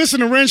problem. You listen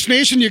to Wrench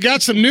Nation, you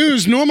got some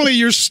news. Normally,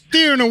 you're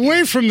steering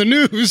away from the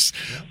news,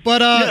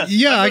 but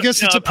I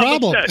guess it's a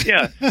problem.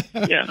 Yeah.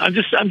 I'm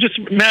just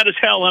mad as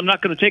hell. I'm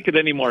not going to take it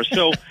anymore.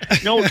 So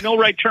no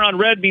right turn on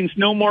red means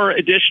no more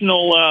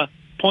additional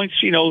points.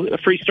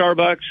 Free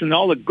Starbucks and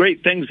all the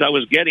great things I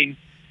was getting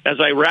as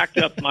I racked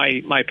up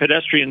my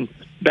pedestrian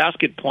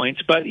basket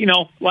points. But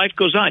life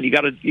goes on. You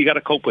got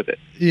to cope with it.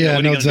 Yeah,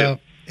 no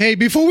doubt. Hey,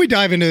 before we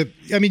dive into,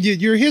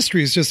 your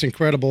history is just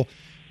incredible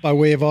by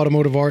way of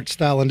automotive art,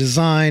 style, and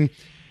design.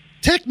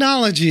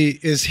 Technology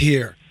is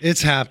here.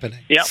 It's happening.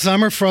 Yep.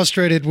 Some are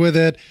frustrated with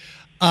it.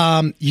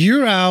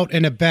 You're out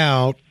and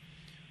about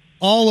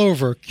all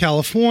over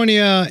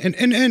California,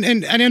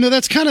 and I know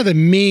that's kind of the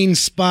main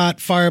spot,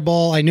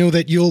 Fireball. I know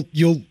that you'll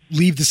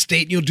leave the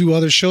state and you'll do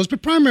other shows,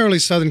 but primarily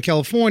Southern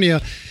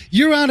California.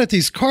 You're out at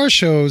these car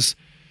shows.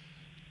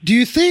 Do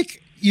you think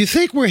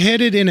we're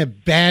headed in a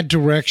bad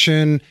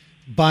direction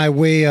by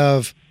way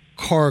of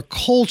car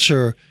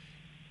culture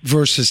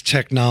versus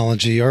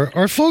technology?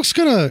 Are folks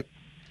going to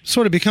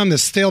sort of become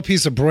this stale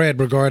piece of bread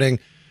regarding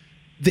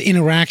the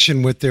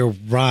interaction with their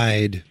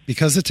ride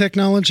because of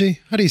technology?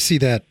 How do you see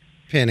that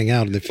panning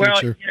out in the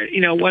future?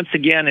 Well, once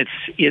again,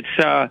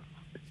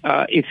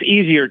 it's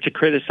easier to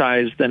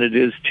criticize than it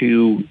is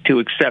to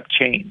accept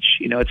change.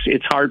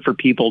 It's hard for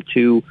people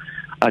to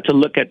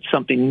look at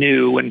something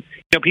new, and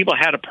people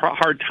had a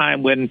hard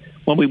time when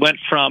we went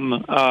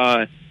from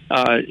from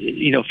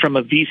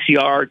a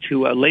VCR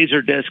to a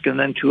Laserdisc and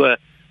then to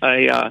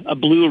a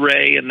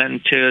Blu-ray and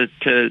then to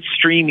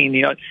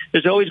streaming.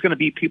 There's always going to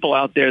be people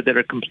out there that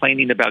are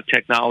complaining about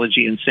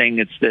technology and saying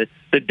it's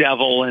the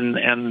devil,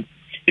 and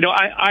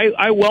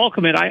I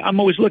welcome it. I'm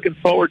always looking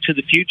forward to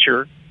the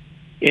future,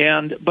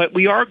 but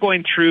we are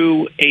going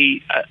through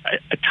a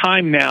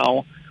time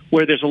now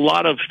where there's a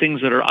lot of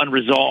things that are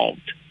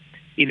unresolved.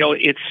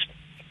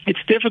 It's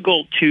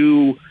difficult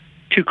to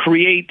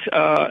create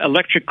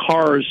electric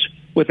cars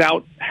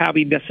without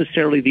having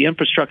necessarily the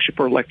infrastructure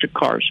for electric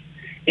cars.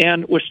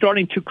 And we're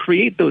starting to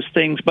create those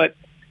things, but,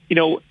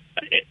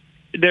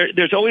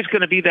 there's always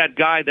going to be that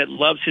guy that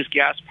loves his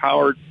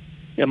gas-powered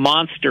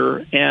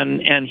monster,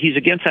 and he's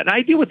against that. And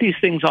I deal with these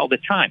things all the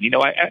time.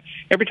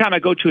 Every time I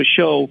go to a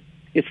show,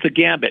 it's the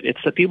gambit. It's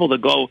the people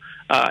that go,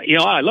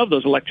 I love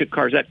those electric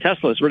cars. That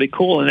Tesla is really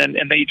cool. And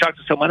then you talk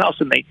to someone else,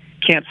 and they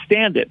can't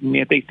stand it.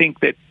 And they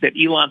think that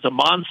Elon's a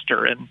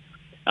monster. And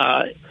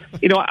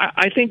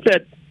I think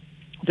that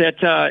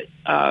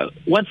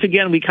once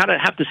again, we kind of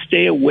have to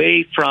stay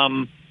away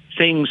from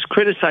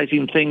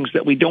criticizing things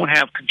that we don't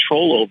have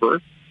control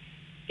over.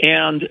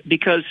 And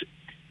because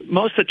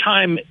most of the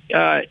time,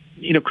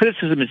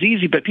 criticism is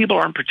easy, but people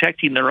aren't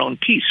protecting their own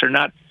peace. They're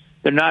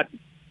not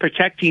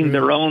protecting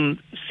their own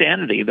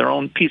sanity, their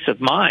own peace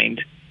of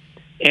mind.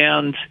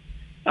 And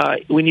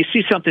when you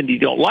see something you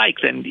don't like,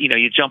 then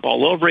you jump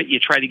all over it. You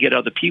try to get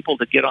other people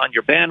to get on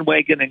your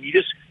bandwagon, and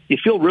you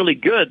feel really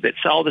good that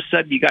all of a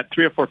sudden you got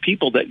 3 or 4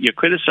 people that you're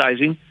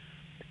criticizing.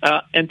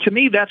 And to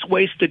me, that's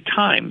wasted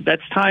time.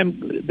 That's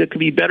time that could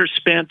be better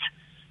spent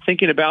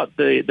thinking about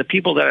the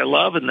people that I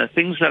love and the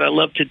things that I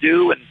love to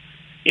do. And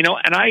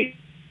I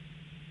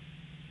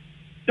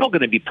not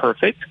going to be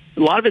perfect. A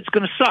lot of it's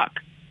going to suck,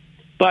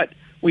 but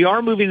we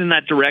are moving in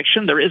that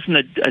direction. There isn't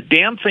a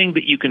damn thing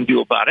that you can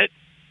do about it.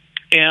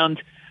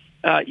 And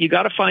you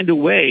got to find a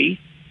way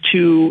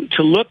to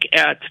look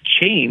at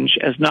change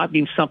as not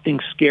being something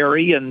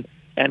scary and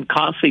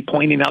constantly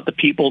pointing out the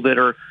people that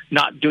are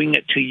not doing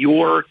it to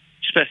your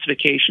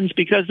specifications,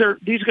 because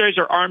these guys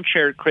are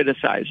armchair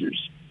criticizers.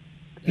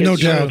 No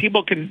doubt.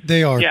 People can.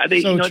 They are. Yeah,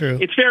 true.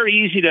 It's very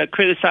easy to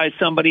criticize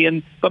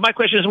somebody, but my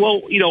question is,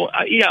 well,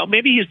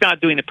 maybe he's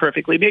not doing it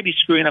perfectly. Maybe he's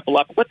screwing up a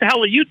lot. But what the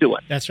hell are you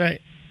doing? That's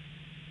right.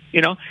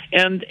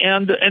 And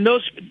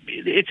those,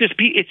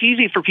 it's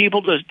easy for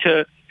people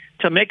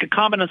to make a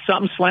comment on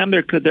something, slam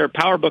their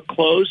power book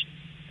closed,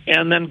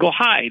 and then go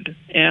hide.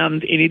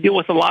 And you deal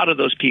with a lot of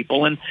those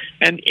people, and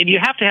you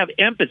have to have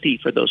empathy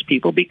for those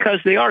people because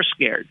they are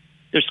scared.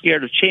 They're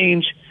scared of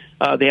change.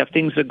 They have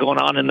things that are going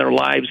on in their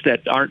lives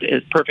that aren't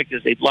as perfect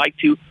as they'd like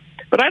to.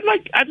 But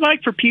I'd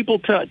like for people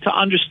to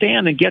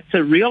understand and get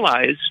to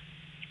realize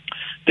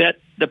that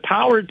the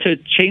power to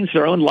change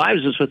their own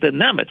lives is within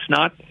them. It's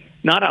not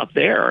out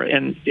there,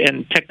 and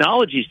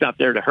technology's not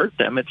there to hurt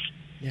them.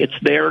 It's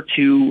there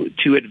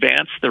to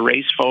advance the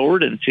race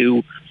forward and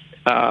to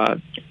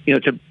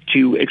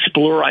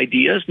explore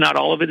ideas. Not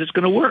all of it is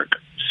going to work.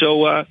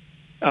 So and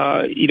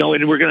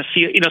we're going to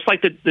see. It's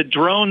like the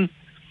drone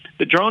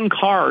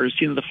cars.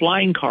 The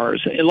flying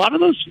cars. A lot of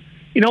those.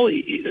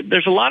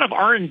 There's a lot of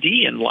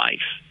R&D in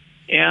life,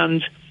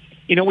 and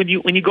when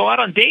you go out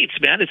on dates,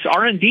 man, it's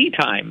R&D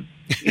time.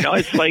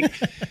 It's like.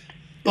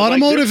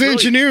 Automotive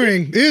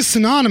engineering is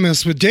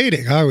synonymous with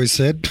dating, I always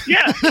said.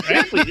 Yeah,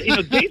 exactly.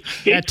 Dates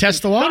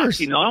test the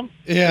waters. Yeah.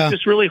 It's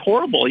just really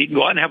horrible. You can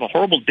go out and have a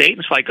horrible date, and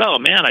it's like, oh,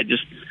 man,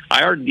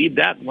 I already need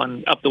that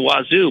one up the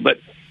wazoo. But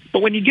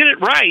when you get it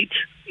right,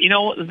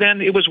 then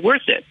it was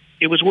worth it.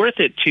 It was worth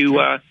it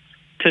to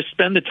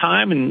spend the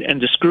time and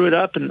to screw it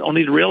up, and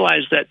only to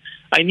realize that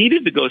I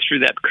needed to go through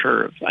that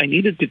curve. I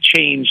needed to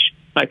change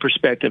my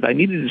perspective. I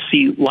needed to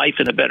see life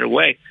in a better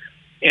way.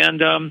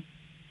 And,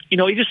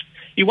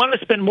 you want to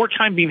spend more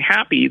time being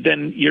happy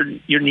than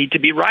you need to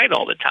be right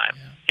all the time.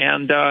 Yeah.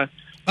 And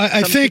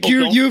I think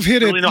you've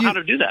hit really it. Know how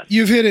to do that.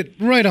 You've hit it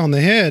right on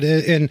the head.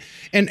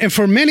 And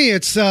for many,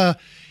 it's not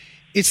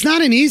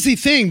an easy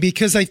thing,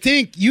 because I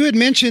think you had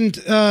mentioned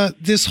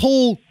this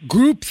whole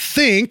group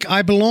think.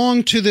 I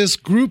belong to this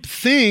group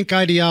think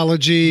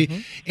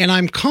ideology, and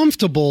I'm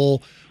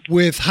comfortable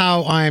with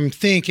how I'm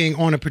thinking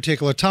on a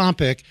particular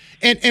topic.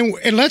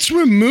 And let's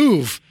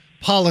remove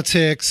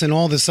politics and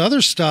all this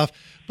other stuff.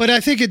 But I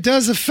think it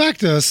does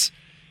affect us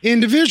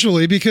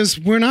individually, because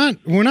we're not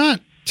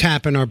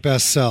tapping our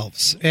best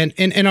selves,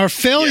 and our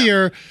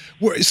failure.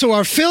 Yeah. So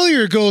our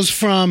failure goes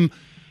from,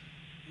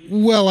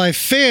 well, I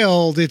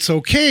failed, it's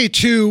okay,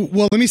 to,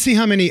 well, let me see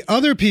how many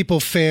other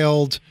people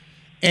failed,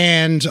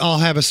 and I'll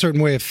have a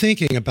certain way of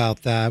thinking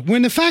about that.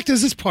 When the fact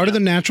is, it's part of the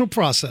natural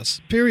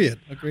process. Period.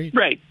 Agreed.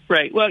 Right.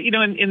 Well,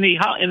 in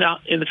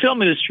the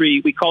film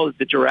industry, we call it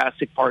the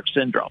Jurassic Park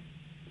syndrome,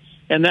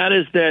 and that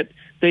is that.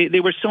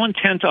 They were so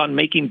intent on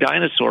making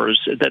dinosaurs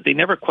that they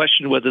never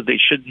questioned whether they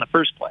should in the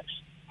first place.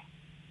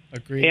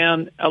 Agreed.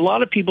 And a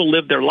lot of people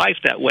live their life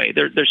that way.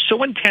 They're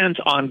so intent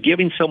on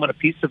giving someone a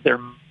piece of their,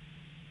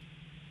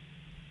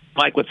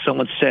 like what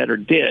someone said or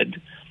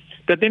did,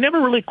 that they never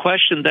really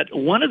questioned that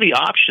one of the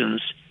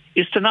options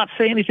is to not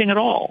say anything at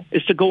all,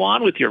 is to go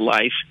on with your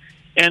life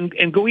and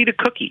go eat a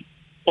cookie,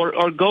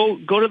 or go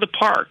to the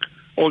park,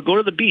 or go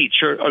to the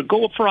beach, or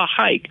go for a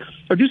hike,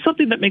 or do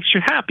something that makes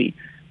you happy.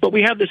 But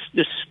we have this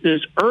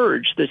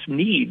urge, this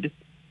need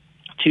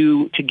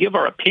to give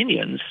our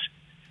opinions,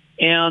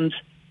 and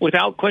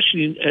without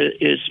questioning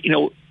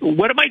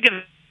what am I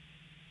getting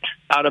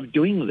out of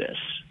doing this?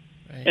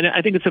 Right. And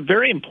I think it's a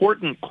very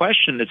important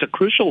question. It's a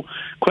crucial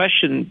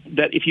question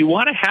that if you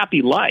want a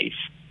happy life,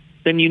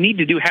 then you need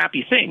to do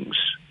happy things.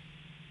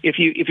 If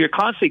you're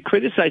constantly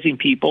criticizing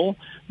people,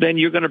 then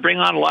you're going to bring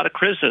on a lot of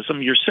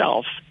criticism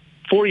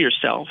for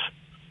yourself.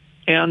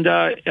 And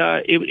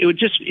it would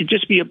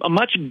just be a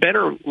much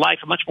better life,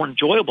 a much more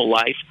enjoyable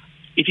life,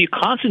 if you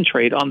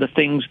concentrate on the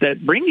things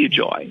that bring you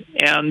joy.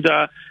 And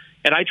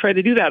I try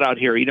to do that out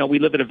here. We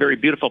live in a very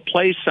beautiful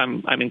place.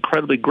 I'm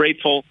incredibly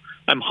grateful.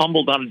 I'm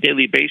humbled on a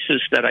daily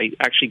basis that I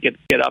actually get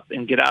up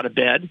and get out of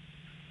bed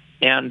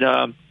and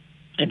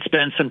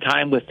spend some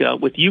time with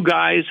you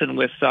guys and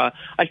with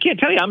I can't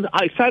tell you, I'm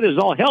excited as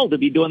all hell to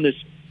be doing this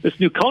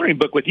new coloring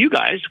book with you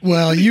guys.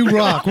 Well, you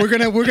rock. We're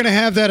gonna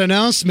have that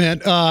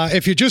announcement.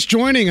 If you're just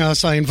joining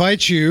us, I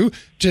invite you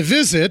to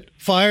visit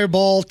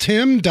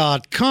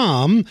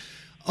fireballtim.com.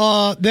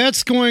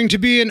 That's going to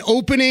be an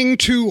opening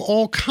to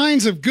all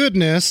kinds of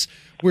goodness.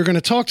 We're going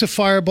to talk to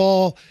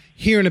Fireball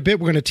here in a bit.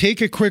 We're going to take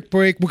a quick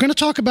break. We're going to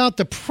talk about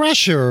the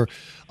pressure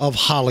of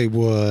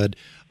Hollywood.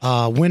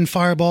 When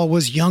Fireball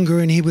was younger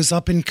and he was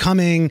up and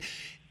coming,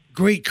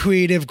 great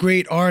creative,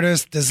 great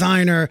artist,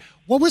 designer,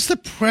 what was the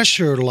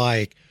pressure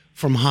like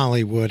from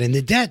Hollywood? And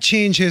did that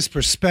change his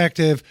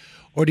perspective?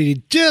 Or did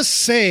he just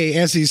say,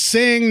 as he's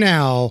saying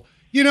now,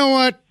 you know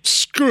what?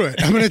 Screw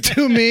it. I'm going to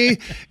do me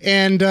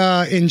and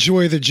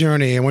enjoy the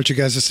journey. I want you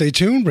guys to stay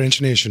tuned.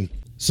 Wrench Nation.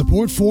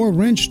 Support for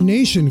Wrench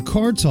Nation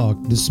Car Talk,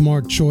 the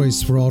smart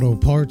choice for auto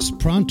parts.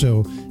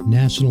 Pronto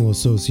National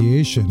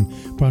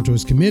Association. Pronto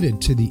is committed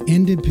to the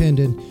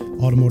independent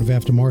automotive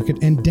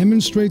aftermarket and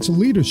demonstrates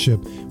leadership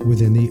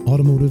within the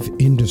automotive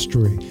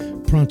industry.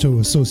 Pronto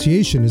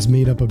Association is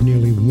made up of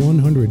nearly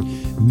 100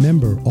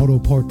 member auto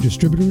part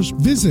distributors.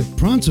 Visit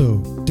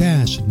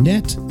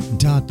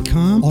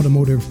pronto-net.com.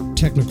 Automotive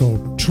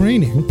technical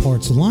training,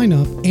 parts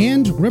lineup,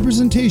 and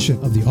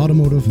representation of the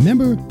automotive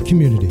member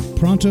community.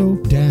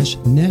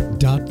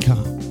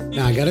 Pronto-net.com.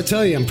 Now, I got to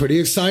tell you, I'm pretty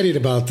excited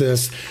about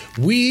this.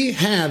 We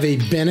have a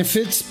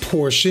benefits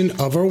portion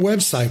of our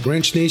website,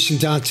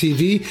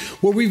 wrenchnation.tv,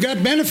 where we've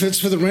got benefits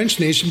for the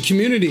Wrench Nation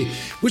community,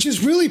 which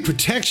is really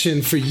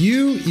protection for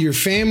you, your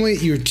family,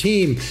 your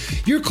team.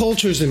 Your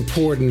culture is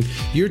important.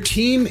 Your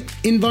team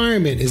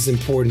environment is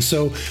important.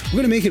 So we're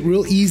going to make it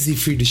real easy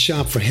for you to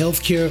shop for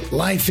healthcare,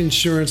 life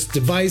insurance,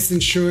 device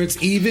insurance,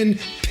 even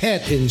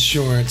pet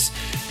insurance.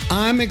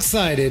 I'm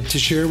excited to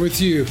share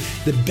with you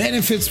the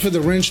benefits for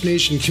the Wrench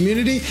Nation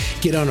community.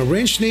 Get on to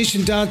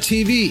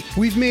wrenchnation.tv.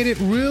 We've made it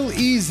real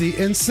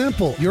easy and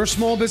simple. Your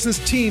small business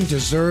team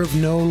deserve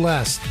no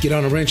less. Get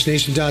on to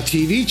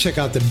wrenchnation.tv, check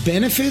out the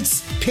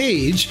benefits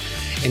page,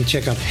 and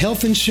check out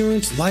health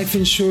insurance, life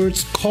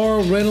insurance, car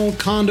rental,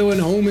 condo,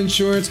 and home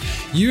insurance.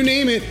 You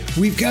name it,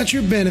 we've got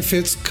your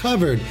benefits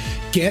covered.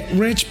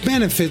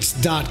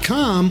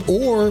 GetWrenchBenefits.com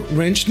or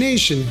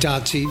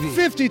WrenchNation.tv.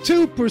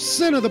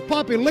 52% of the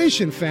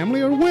population,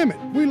 family, are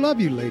women. We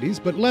love you, ladies,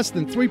 but less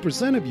than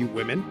 3% of you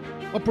women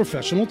are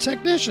professional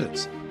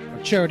technicians.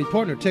 Our charity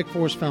partner,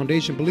 TechForce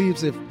Foundation,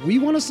 believes if we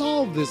want to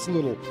solve this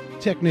little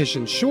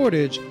technician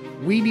shortage,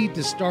 we need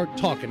to start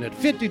talking at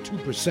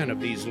 52%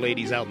 of these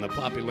ladies out in the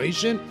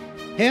population.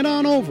 Head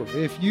on over.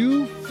 If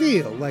you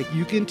feel like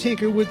you can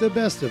tinker with the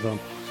best of them,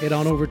 head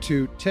on over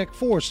to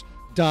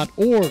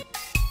techforce.org.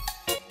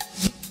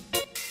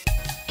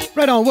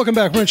 Right on. Welcome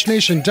back,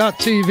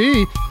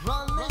 WrenchNation.tv.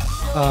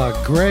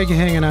 Greg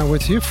hanging out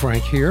with you.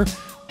 Frank here.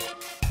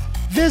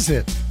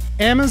 Visit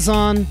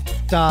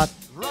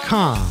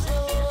Amazon.com.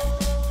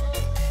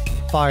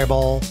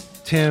 Fireball,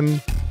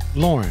 Tim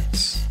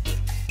Lawrence.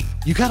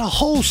 You got a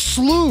whole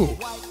slew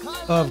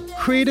of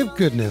creative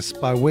goodness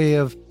by way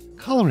of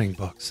coloring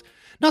books.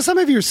 Now, some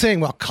of you are saying,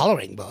 well,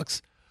 coloring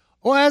books?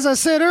 Well, as I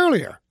said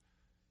earlier,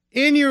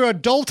 in your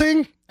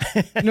adulting,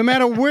 no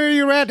matter where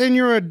you're at in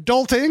your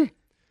adulting,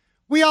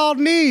 we all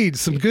need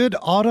some good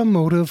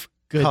automotive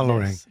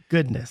coloring.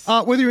 Goodness.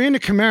 Whether you're into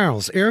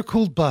Camaros,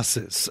 air-cooled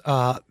buses,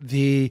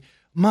 the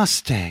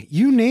Mustang,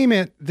 you name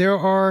it, there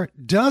are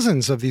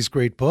dozens of these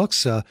great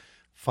books.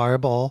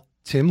 Fireball,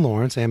 Tim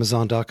Lawrence,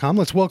 Amazon.com.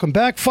 Let's welcome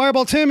back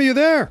Fireball Tim. Are you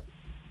there?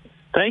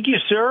 Thank you,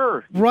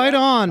 sir. Right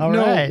on. All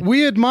right.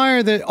 We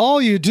admire that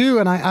all you do,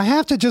 and I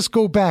have to just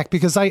go back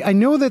because I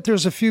know that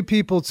there's a few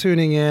people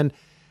tuning in.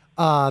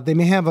 They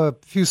may have a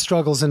few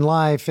struggles in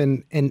life,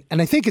 and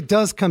I think it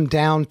does come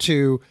down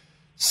to,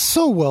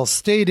 so well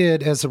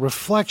stated as a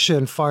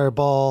reflection,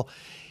 Fireball,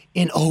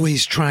 in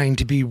always trying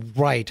to be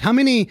right. How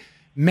many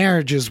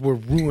marriages were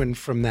ruined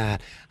from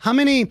that? How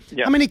many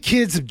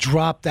kids have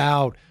dropped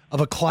out of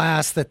a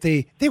class that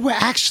they were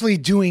actually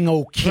doing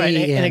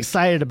okay and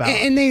excited about,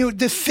 and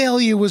the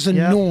failure was a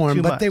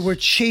norm, but they were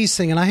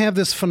chasing. And I have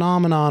this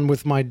phenomenon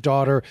with my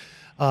daughter,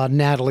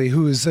 Natalie,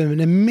 who is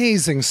an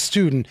amazing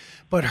student,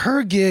 but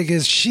her gig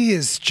is she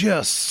is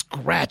just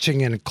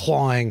scratching and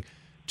clawing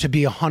to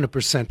be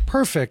 100%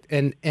 perfect,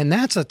 and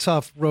that's a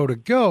tough road to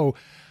go.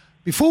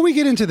 Before we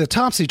get into the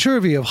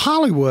topsy-turvy of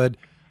Hollywood,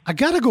 I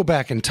got to go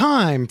back in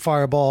time,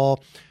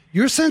 Fireball.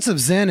 Your sense of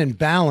zen and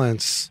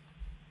balance.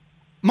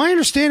 My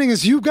understanding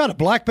is you've got a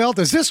black belt.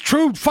 Is this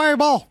true,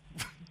 Fireball?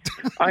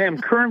 I am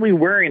currently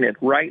wearing it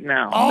right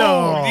now.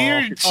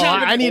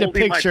 I need a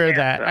picture of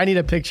that. I need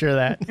a picture of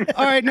that.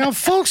 All right, now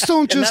folks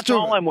don't just. That's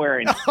all I'm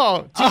wearing.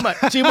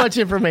 Too much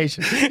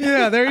information.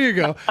 Yeah, there you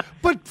go.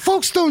 But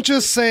folks don't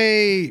just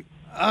say,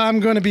 I'm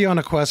going to be on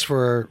a quest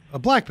for a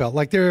black belt.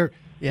 Like there's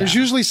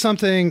usually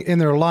something in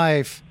their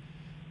life.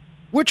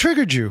 What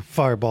triggered you,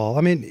 Fireball?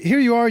 I mean, here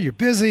you are, you're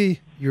busy,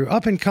 you're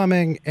up and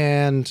coming,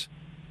 and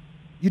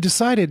you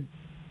decided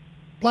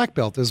black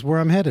belt is where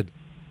I'm headed.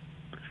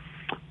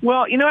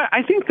 Well,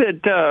 I think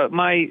that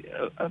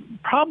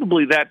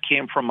probably that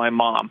came from my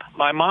mom.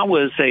 My mom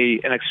was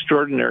an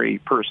extraordinary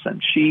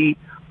person. She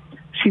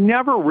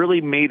never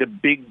really made a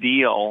big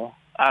deal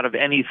out of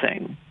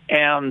anything,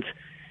 and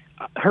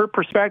her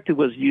perspective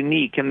was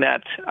unique in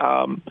that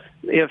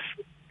if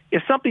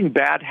something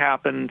bad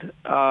happened,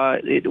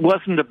 it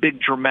wasn't a big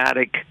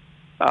dramatic,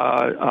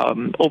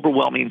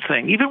 overwhelming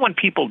thing. Even when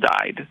people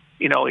died,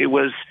 it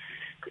was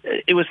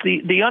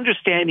the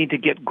understanding to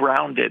get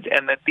grounded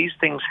and that these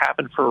things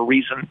happen for a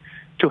reason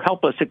to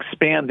help us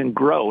expand and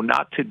grow,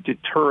 not to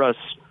deter us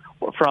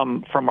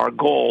from our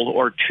goal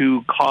or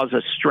to cause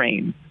us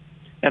strain.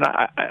 And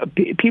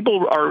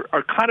people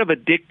are kind of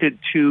addicted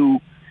to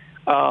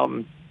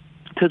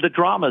the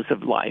dramas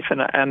of life.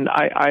 And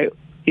I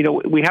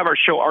we have our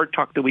show Art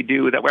Talk that we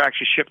do that we're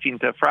actually shifting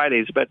to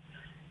Fridays, but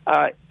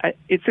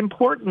it's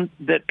important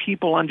that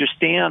people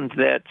understand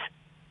that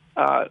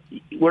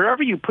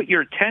wherever you put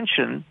your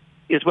attention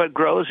is what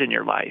grows in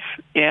your life.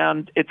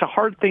 And it's a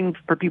hard thing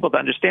for people to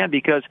understand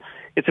because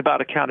it's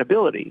about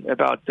accountability,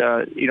 about,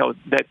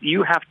 that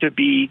you have to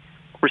be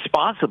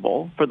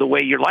responsible for the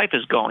way your life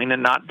is going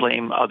and not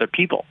blame other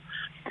people.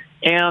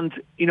 And,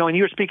 and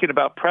you were speaking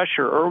about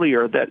pressure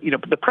earlier, that,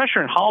 the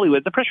pressure in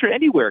Hollywood, the pressure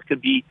anywhere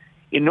could be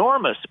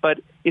enormous, but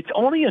it's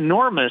only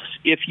enormous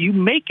if you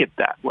make it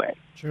that way.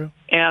 True.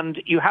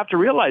 And you have to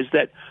realize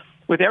that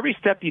with every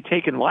step you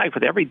take in life,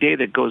 with every day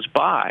that goes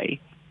by,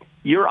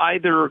 you're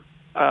either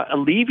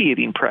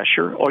alleviating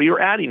pressure or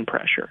you're adding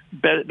pressure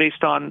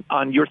based on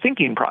your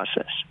thinking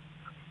process.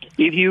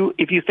 If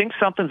you think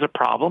something's a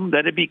problem,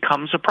 then it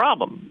becomes a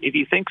problem. If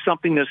you think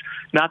something is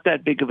not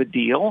that big of a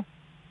deal,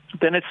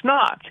 then it's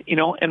not.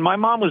 And my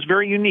mom was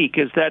very unique.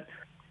 Is that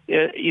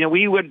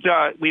we would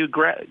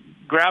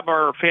grab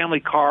our family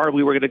car.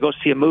 We were going to go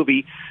see a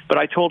movie, but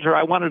I told her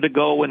I wanted to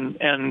go and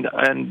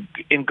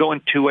go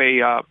into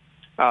a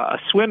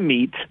swim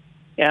meet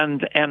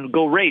and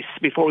go race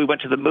before we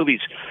went to the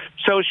movies.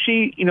 So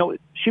she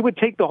would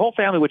take the whole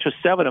family, which was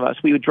 7 of us.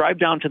 We would drive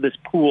down to this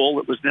pool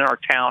that was in our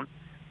town,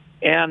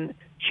 and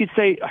she'd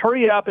say,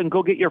 "Hurry up and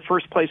go get your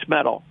first place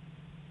medal,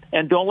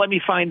 and don't let me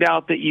find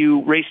out that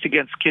you raced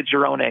against kids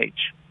your own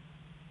age."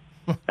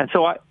 And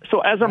so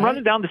as I'm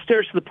running down the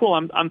stairs to the pool,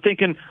 I'm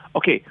thinking,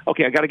 okay,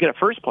 I got to get a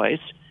first place,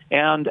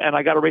 and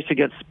I got to race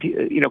against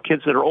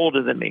kids that are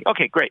older than me.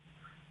 Okay, great.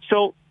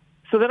 So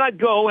then I'd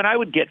go and I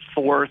would get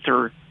 4th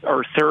or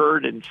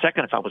 3rd and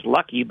 2nd if I was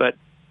lucky. But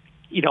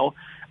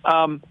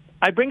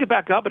I'd bring it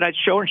back up and I'd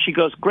show her, and she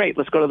goes, "Great,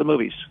 let's go to the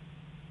movies."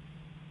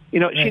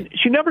 Right.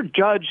 She never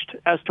judged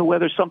as to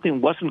whether something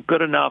wasn't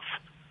good enough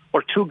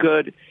or too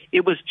good.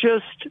 It was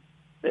just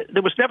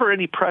there was never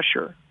any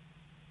pressure.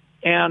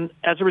 And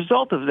as a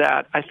result of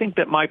that, I think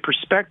that my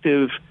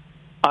perspective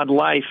on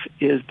life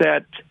is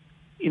that,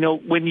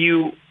 when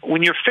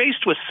you're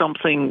faced with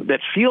something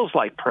that feels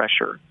like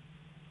pressure,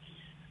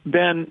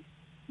 then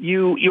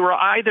you are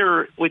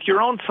either, with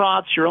your own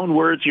thoughts, your own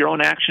words, your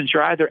own actions,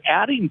 you're either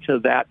adding to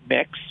that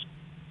mix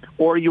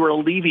or you're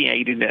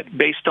alleviating it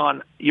based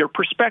on your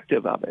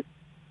perspective of it.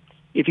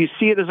 If you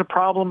see it as a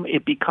problem,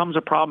 it becomes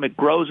a problem. It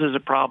grows as a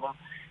problem.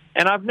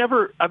 And I've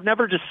never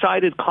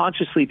decided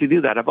consciously to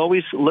do that. I've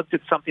always looked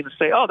at something and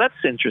say, "Oh, that's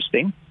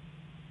interesting,"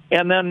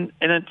 and then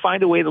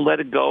find a way to let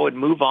it go and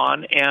move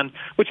on. And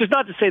which is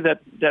not to say that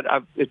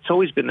it's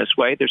always been this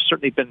way. There's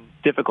certainly been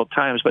difficult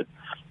times, but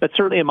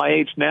certainly at my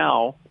age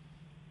now,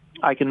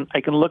 I can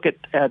look at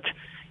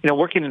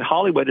working in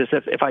Hollywood as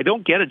if I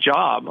don't get a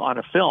job on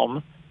a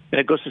film and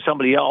it goes to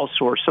somebody else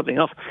or something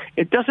else,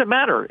 it doesn't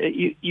matter.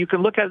 You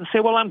can look at it and say,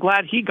 "Well, I'm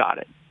glad he got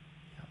it."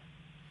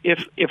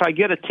 If I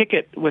get a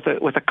ticket with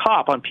a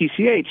cop on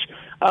PCH,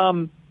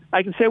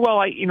 I can say, "Well,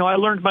 I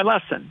learned my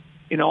lesson,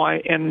 and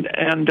I'll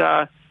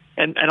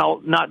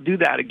not do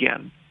that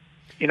again."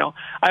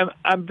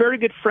 I'm very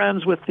good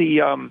friends with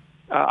the.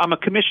 I'm a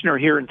commissioner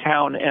here in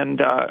town,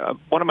 and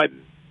one of my.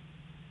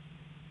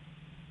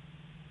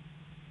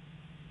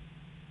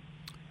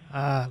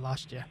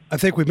 Lost you. I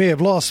think we may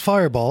have lost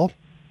Fireball.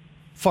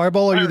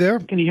 Fireball, are you there?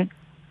 Can you hear?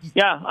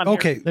 Yeah, I'm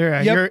okay.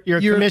 Here. There, you're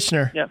a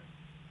commissioner.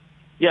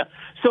 Yeah.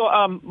 So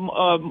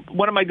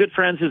one of my good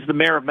friends is the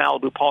mayor of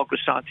Malibu, Paul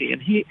Grisanti, and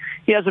he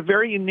has a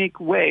very unique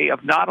way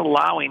of not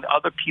allowing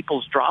other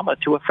people's drama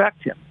to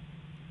affect him,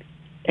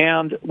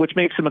 and which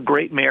makes him a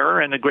great mayor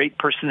and a great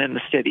person in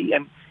the city.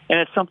 And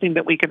it's something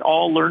that we can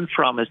all learn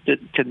from, is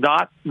to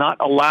not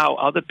allow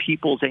other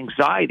people's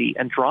anxiety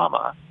and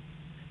drama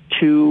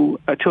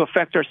to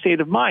affect our state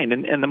of mind.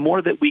 And the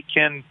more that we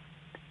can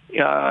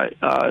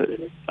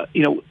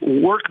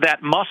work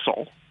that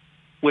muscle,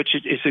 which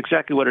is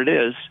exactly what it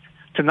is,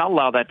 to not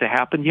allow that to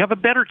happen, you have a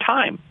better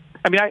time.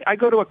 I mean, I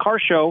go to a car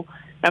show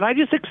and I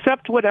just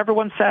accept what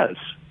everyone says.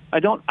 I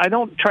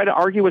don't try to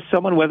argue with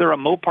someone whether a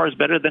Mopar is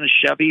better than a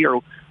Chevy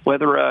or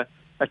whether a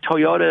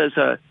Toyota is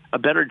a a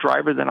better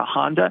driver than a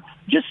Honda.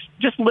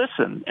 Just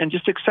listen and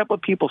just accept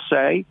what people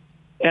say,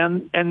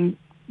 and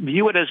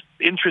view it as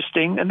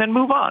interesting, and then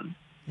move on.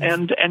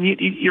 Yes. And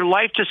your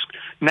life just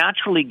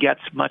naturally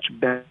gets much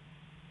better.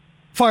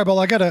 Fireball,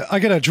 I gotta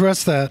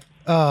address that.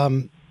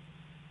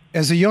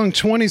 As a young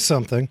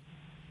 20-something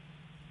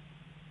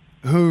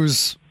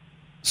who's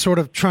sort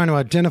of trying to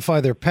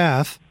identify their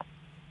path,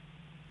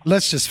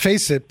 let's just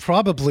face it,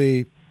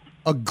 probably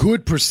a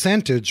good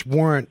percentage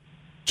weren't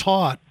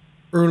taught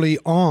early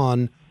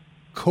on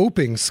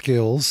coping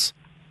skills.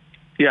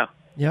 Yeah.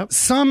 Yep.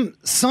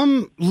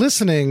 Some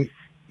listening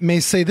may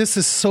say this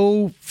is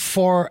so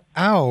far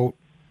out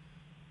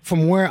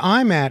from where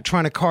I'm at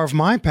trying to carve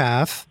my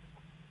path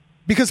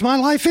because my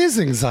life is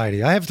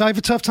anxiety. I have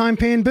a tough time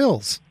paying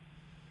bills.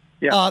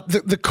 Yeah.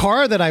 The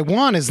car that I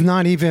want is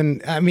not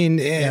even,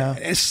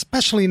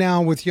 especially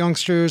now with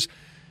youngsters.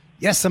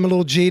 Yes, I'm a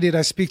little jaded.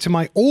 I speak to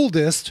my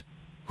oldest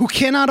who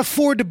cannot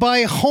afford to buy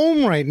a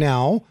home right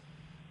now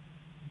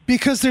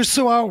because they're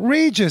so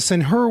outrageous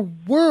in her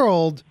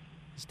world.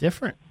 It's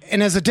different.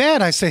 And as a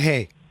dad, I say,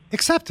 hey,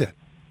 accept it.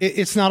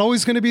 It's not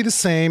always going to be the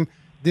same.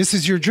 This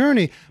is your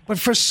journey. But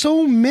for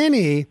so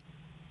many,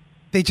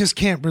 they just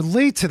can't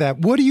relate to that.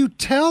 What do you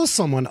tell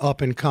someone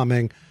up and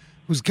coming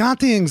who's got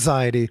the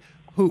anxiety,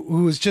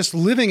 who is just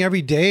living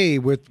every day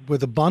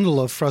with a bundle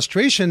of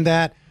frustration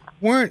that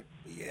weren't,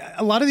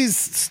 a lot of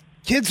these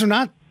kids are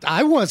not,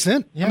 I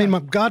wasn't. Yeah. I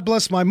mean, God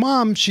bless my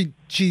mom. She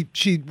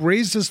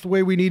raised us the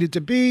way we needed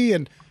to be,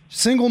 and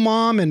single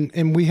mom,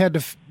 and we had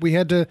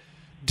to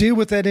deal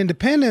with that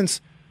independence.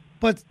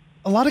 But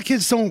a lot of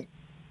kids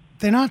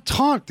they're not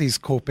taught these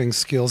coping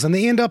skills, and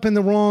they end up in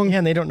the wrong. Yeah,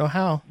 and they don't know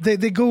how. They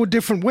go a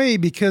different way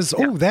because,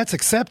 that's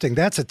accepting,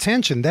 that's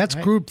attention, that's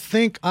group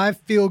think, I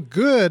feel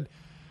good.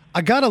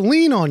 I got to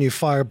lean on you,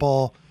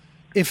 Fireball.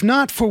 If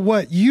not for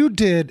what you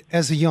did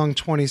as a young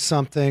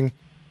 20-something,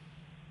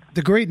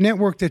 the great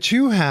network that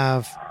you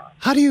have,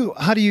 how do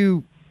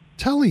you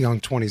tell a young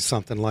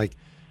 20-something, like,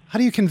 how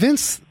do you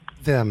convince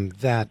them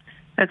that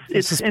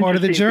this is part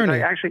of the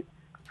journey?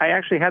 I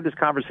actually had this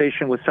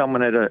conversation with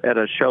someone at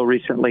a show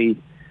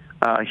recently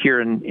here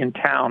in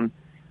town.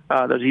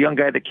 There's a young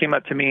guy that came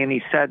up to me and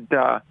he said,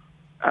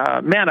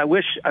 man, I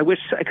wish,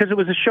 because it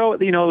was a show,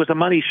 it was a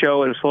money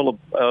show. It was full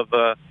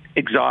of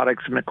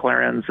exotics,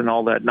 McLarens, and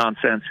all that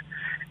nonsense.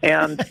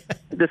 And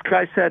this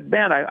guy said,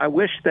 man, I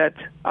wish that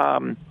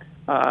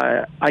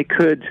I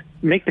could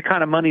make the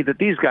kind of money that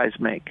these guys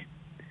make,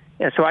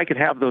 and so I could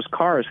have those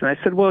cars. And I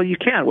said, well, you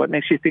can. What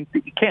makes you think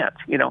that you can't?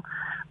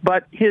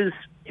 But his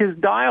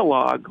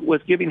dialogue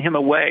was giving him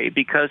away,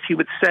 because he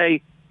would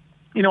say,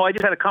 I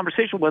just had a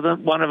conversation with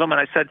one of them,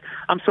 and I said,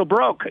 I'm so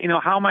broke.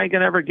 How am I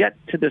going to ever get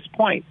to this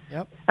point?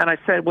 Yep. And I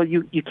said, well,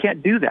 you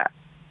can't do that.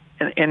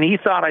 And he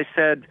thought I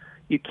said,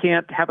 you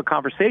can't have a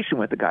conversation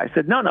with the guy. I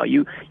said, no,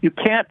 you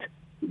can't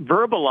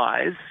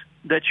verbalize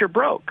that you're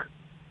broke.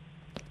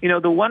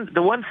 The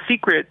one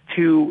secret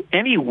to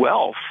any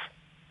wealth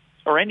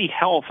or any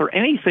health or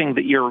anything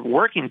that you're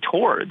working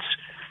towards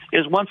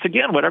is, once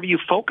again, whatever you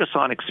focus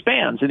on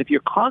expands. And if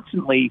you're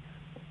constantly,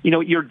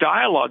 your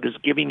dialogue is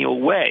giving you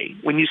away.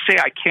 When you say,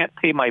 I can't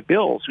pay my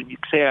bills, when you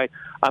say,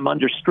 I'm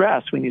under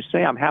stress, when you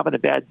say, I'm having a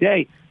bad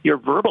day, you're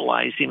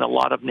verbalizing a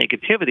lot of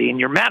negativity, and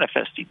you're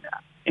manifesting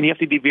that. And you have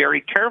to be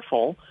very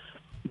careful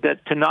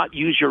to not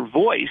use your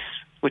voice,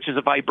 which is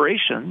a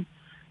vibration,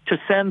 to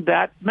send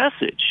that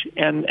message.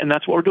 And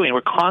that's what we're doing.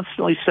 We're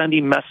constantly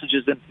sending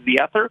messages into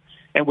the ether,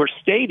 and we're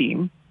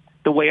stating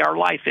the way our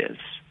life is.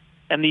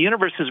 And the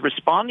universe is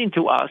responding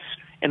to us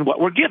and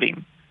what we're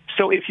giving.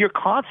 So if you're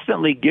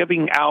constantly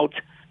giving out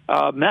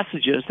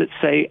messages that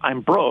say, I'm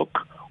broke,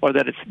 or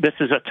that this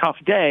is a tough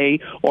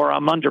day, or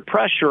I'm under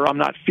pressure, I'm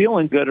not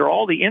feeling good, or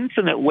all the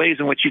infinite ways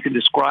in which you can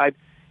describe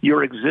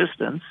your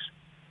existence,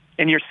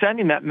 and you're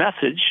sending that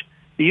message,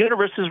 the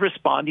universe is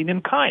responding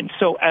in kind.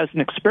 So as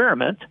an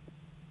experiment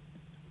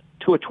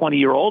to a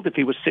 20-year-old, if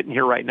he was sitting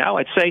here right now,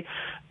 I'd say,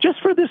 just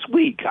for this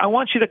week, I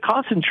want you to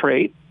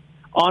concentrate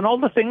on all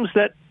the things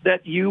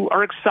that you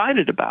are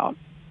excited about.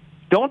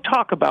 Don't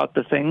talk about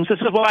the things. This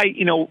is why,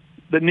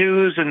 the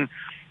news and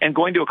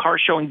going to a car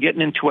show and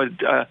getting into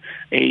a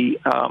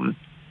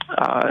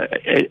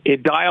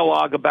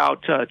dialogue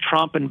about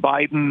Trump and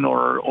Biden,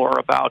 or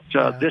about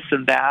this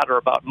and that, or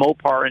about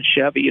Mopar and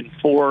Chevy and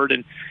Ford,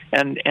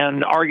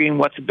 and arguing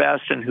what's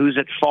best and who's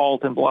at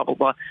fault and blah blah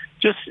blah.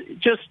 Just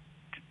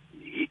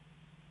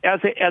as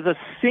a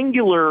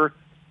singular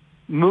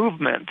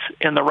movement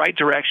in the right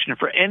direction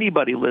for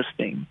anybody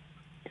listening,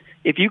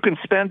 if you can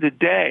spend a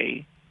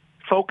day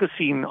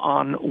focusing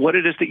on what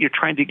it is that you're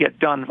trying to get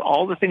done,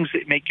 all the things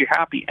that make you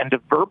happy, and to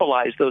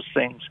verbalize those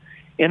things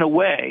in a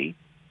way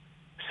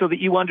so that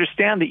you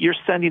understand that you're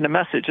sending a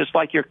message. It's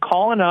like you're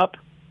calling up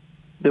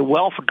the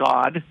wealth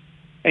god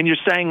and you're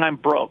saying, I'm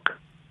broke.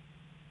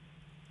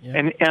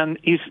 Yeah. And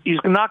he's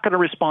not going to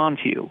respond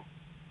to you.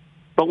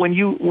 But when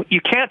you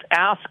can't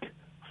ask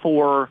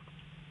for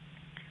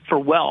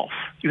wealth,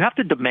 you have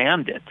to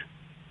demand it.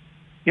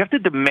 You have to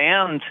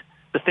demand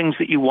the things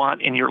that you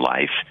want in your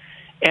life,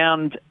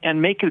 and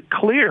make it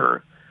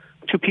clear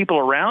to people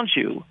around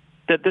you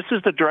that this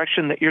is the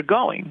direction that you're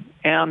going.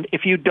 And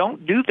if you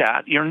don't do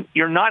that,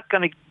 you're not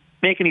going to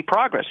make any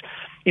progress.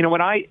 You know,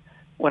 when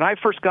I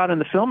first got in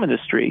the film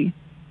industry,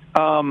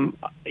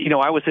 you know,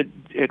 I was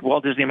at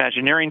Walt Disney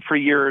Imagineering for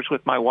years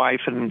with my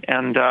wife,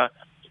 and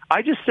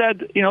I just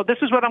said, you know, this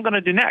is what I'm going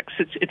to do next.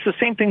 It's the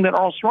same thing that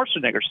Arnold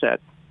Schwarzenegger said.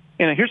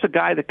 You know, here's a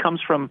guy that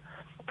comes from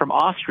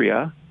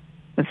Austria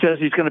and says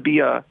he's going to be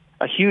a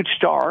huge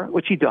star,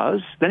 which he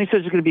does. Then he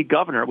says he's going to be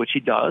governor, which he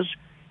does.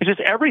 It's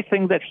just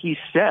everything that he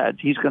said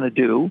he's going to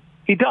do,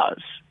 he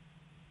does.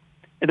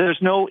 And there's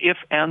no ifs,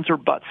 ands, or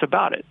buts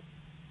about it.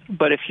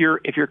 But if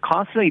you're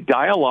constantly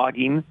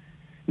dialoguing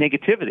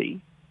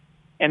negativity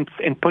and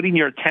putting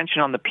your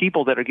attention on the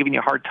people that are giving you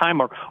a hard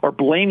time, or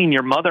blaming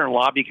your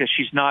mother-in-law because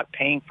she's not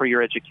paying for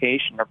your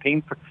education, or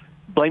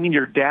blaming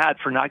your dad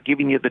for not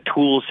giving you the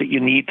tools that you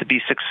need to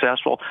be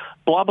successful,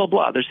 blah, blah,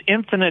 blah. There's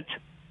infinite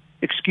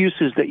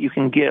excuses that you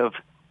can give,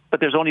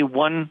 but there's only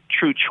one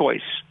true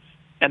choice,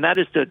 and that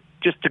is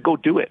just to go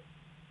do it.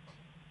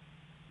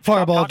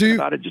 Fireball,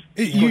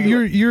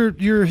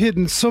 you're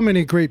hitting so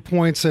many great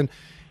points, and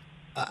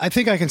I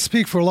think I can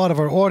speak for a lot of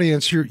our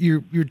audience.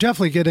 You're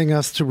definitely getting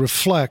us to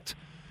reflect.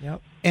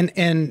 Yep.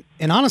 And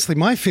honestly,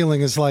 my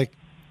feeling is like,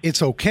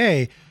 it's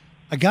okay.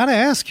 I got to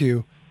ask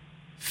you,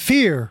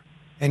 fear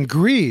and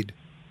greed,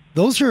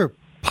 those are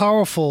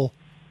powerful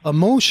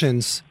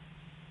emotions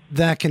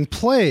that can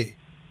play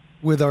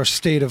with our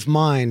state of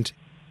mind,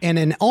 and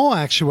in all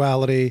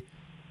actuality,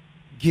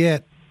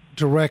 get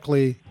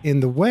directly in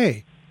the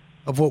way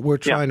of what we're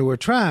trying to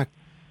attract.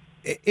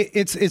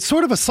 It's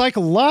sort of a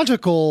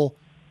psychological,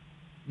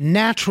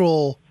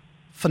 natural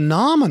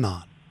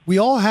phenomenon. We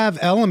all have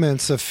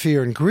elements of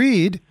fear and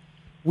greed.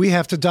 We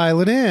have to dial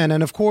it in.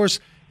 And of course,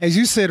 as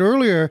you said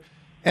earlier,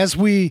 as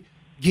we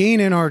gain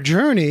in our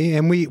journey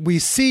and we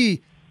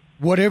see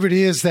whatever it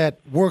is that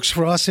works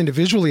for us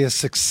individually as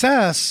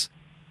success,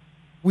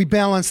 we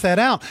balance that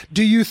out.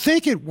 Do you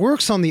think it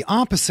works on the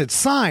opposite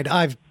side?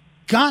 I've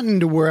gotten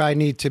to where I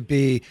need to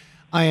be.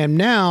 I am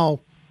now,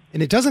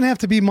 and it doesn't have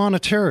to be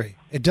monetary.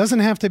 It doesn't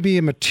have to be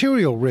a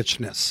material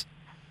richness.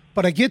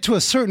 But I get to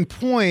a certain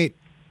point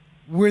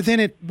where then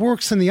it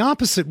works in the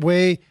opposite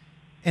way,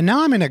 and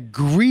now I'm in a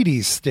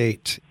greedy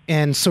state.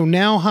 And so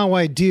now how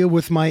I deal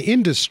with my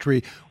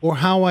industry or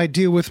how I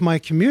deal with my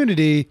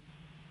community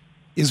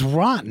is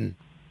rotten.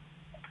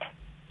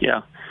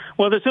 Yeah.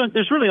 Well,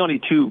 there's really only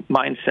two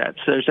mindsets.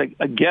 There's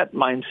a get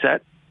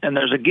mindset and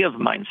there's a give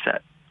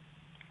mindset.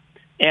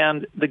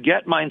 And the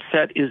get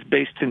mindset is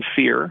based in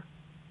fear,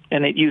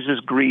 and it uses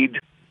greed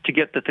to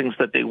get the things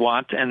that they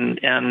want, and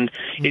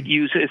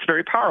it's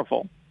very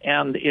powerful,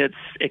 and it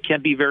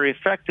can be very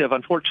effective.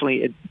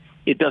 Unfortunately,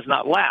 it does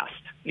not last.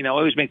 You know, I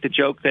always make the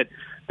joke that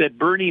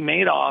Bernie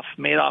Madoff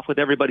made off with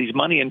everybody's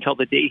money until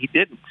the day he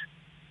didn't.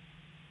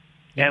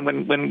 And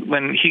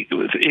when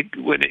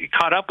it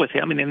caught up with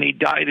him, and then he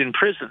died in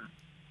prison.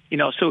 You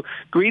know, so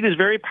greed is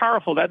very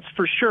powerful, that's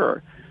for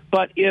sure.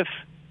 But if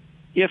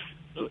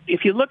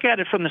you look at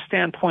it from the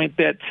standpoint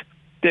that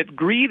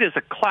greed is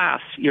a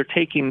class you're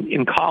taking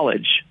in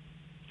college,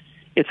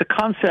 it's a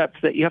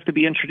concept that you have to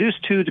be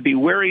introduced to be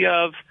wary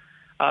of,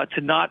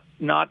 to not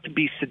to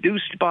be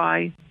seduced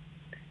by,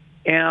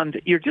 and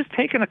you're just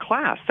taking a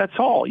class. That's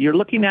all. You're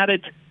looking at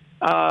it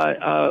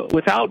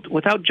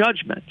without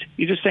judgment.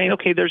 You're just saying,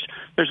 okay, there's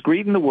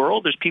greed in the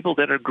world. There's people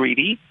that are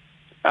greedy.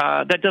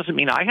 That doesn't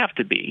mean I have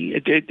to be.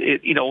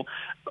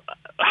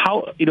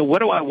 What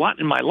do I want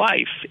in my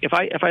life? If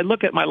I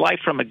look at my life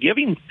from a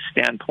giving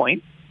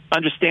standpoint,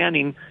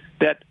 understanding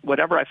that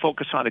whatever I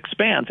focus on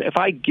expands. If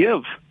I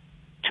give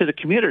to the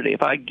community,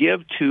 if I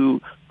give to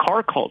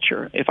car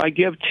culture, if I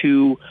give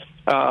to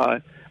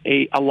a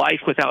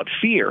life without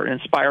fear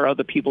and inspire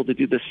other people to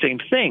do the same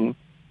thing,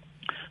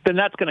 then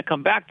that's going to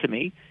come back to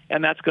me,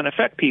 and that's going to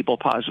affect people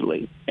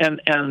positively.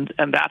 And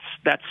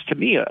that's to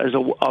me as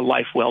a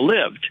life well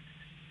lived.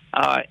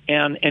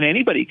 And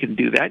anybody can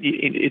do that.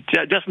 It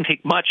doesn't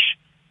take much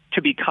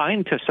to be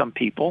kind to some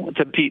people,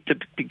 to be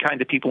kind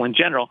to people in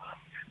general.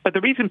 But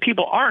the reason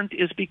people aren't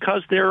is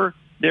because we're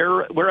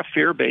a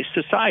fear-based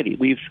society.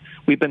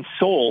 We've been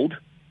sold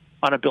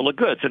on a bill of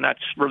goods, and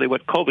that's really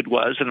what COVID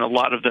was. And a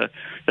lot of the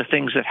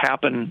things that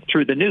happen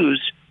through the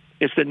news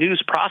is the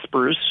news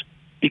prospers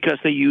because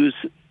they use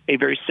a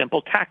very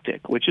simple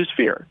tactic, which is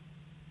fear.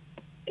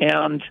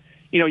 And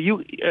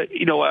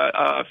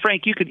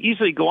Frank, you could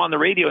easily go on the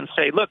radio and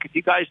say, look, if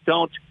you guys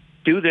don't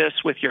do this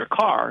with your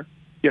car's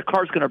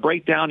going to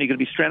break down. You're going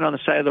to be stranded on the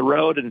side of the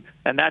road, and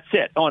that's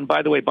it. Oh, and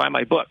by the way, buy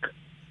my book,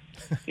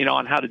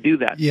 on how to do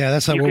that. Yeah,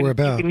 that's not what we're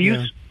about.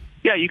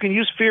 You can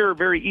use fear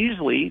very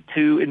easily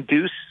to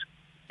induce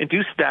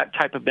that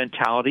type of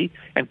mentality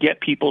and get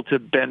people to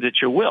bend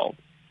at your will.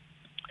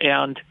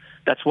 And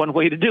that's one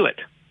way to do it.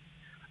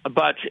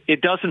 But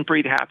it doesn't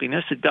breed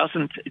happiness. It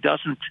doesn't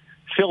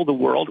fill the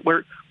world.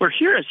 We're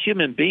here as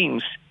human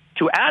beings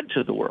to add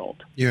to the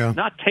world,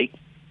 not take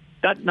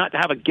not to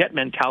have a get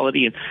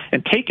mentality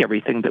and take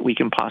everything that we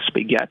can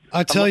possibly get.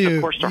 I tell you,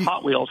 of course, they're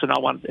Hot Wheels, and I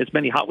want as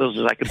many Hot Wheels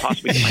as I can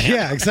possibly get my hands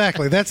Yeah,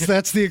 exactly.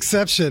 That's the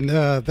exception.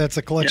 That's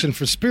a collection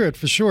for spirit,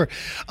 for sure.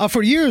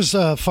 For years,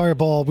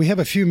 Fireball, we have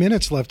a few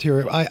minutes left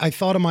here. I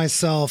thought of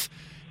myself,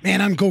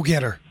 man, I'm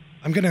go-getter.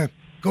 I'm going to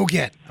go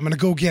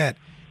get.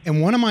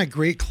 And one of my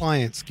great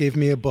clients gave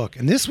me a book,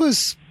 and this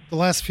was the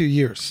last few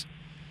years,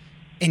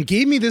 and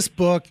gave me this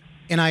book,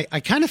 and I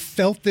kind of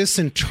felt this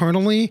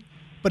internally,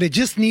 but it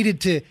just needed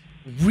to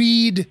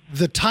read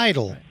the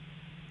title,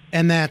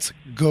 and that's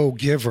Go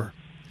Giver.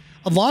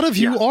 A lot of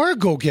you are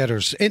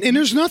go-getters, and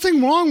there's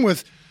nothing wrong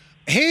with,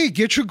 hey,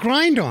 get your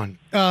grind on.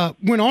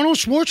 When Arnold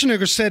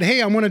Schwarzenegger said,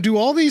 hey, I want to do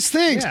all these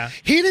things,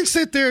 he didn't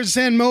sit there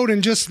Zen mode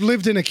and just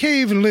lived in a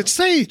cave and lit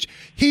sage.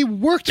 He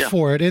worked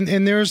for it,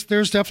 and there's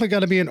definitely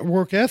got to be a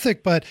work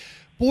ethic, but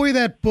boy,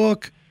 that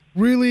book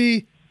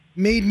really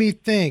made me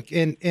think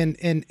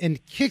and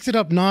kicked it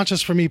up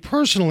notches for me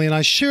personally, and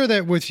I share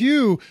that with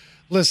you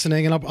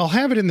listening, and I'll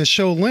have it in the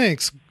show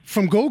links.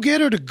 From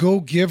go-getter to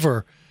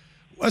go-giver,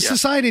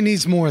 society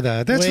needs more of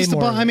that. That's just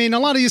I mean, a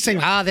lot of you saying,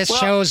 this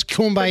show's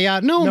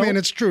kumbaya. No, man,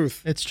 it's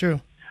truth. It's true.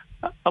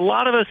 A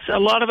lot of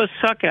us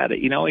suck at it.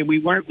 You know,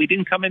 we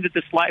didn't come into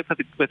this life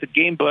with a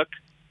game book.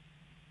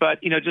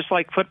 But, you know, just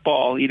like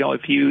football, you know,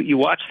 if you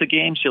watch the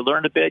games, you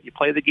learn a bit, you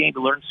play the game,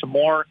 you learn some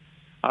more.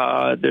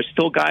 There's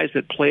still guys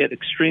that play it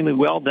extremely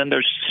well. Then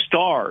there's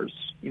stars,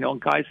 you know,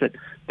 guys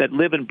that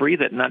live and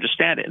breathe it and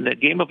understand it. And the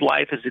game of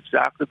life is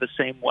exactly the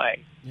same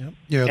way. Yep.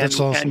 Yeah, that's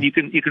awesome. And you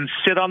can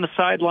sit on the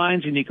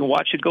sidelines and you can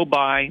watch it go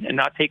by and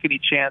not take any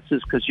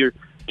chances because you're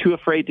too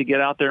afraid to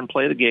get out there and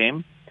play the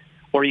game.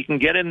 Or you can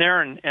get in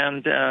there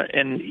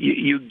and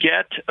you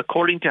get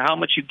according to how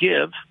much you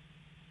give.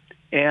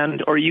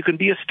 Or you can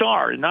be a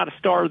star, not a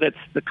star that's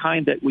the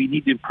kind that we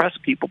need to impress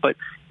people, but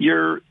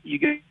you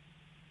get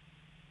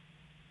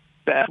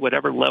at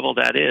whatever level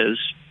that is,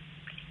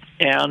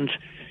 and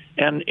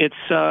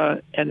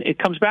it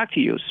comes back to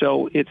you.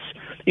 So it's,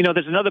 you know,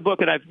 there's another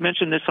book, and I've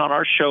mentioned this on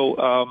our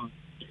show.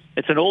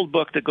 It's an old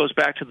book that goes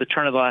back to the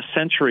turn of the last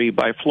century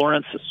by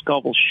Florence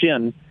Scovel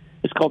Shinn.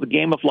 It's called The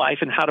Game of Life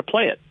and How to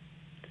Play It.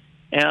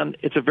 And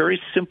it's a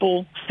very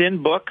simple,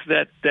 thin book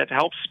that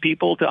helps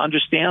people to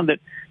understand that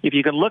if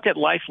you can look at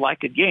life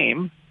like a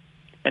game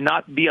and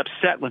not be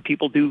upset when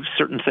people do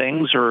certain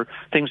things or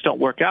things don't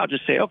work out,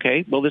 just say,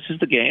 okay, well, this is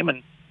the game.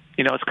 And,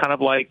 you know, it's kind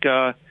of like,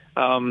 the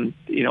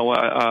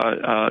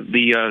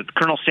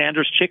Colonel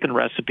Sanders chicken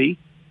recipe.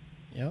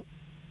 Yep.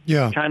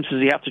 Yeah. Times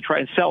you have to try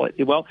and sell it.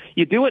 Well,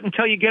 you do it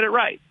until you get it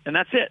right, and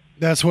that's it.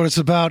 That's what it's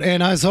about.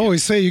 And as I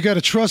always say, you got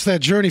to trust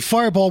that journey.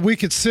 Fireball, we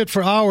could sit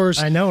for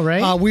hours. I know,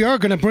 right? We are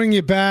going to bring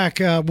you back.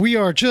 We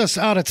are just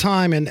out of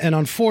time, and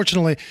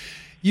unfortunately,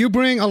 you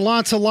bring a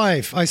lot to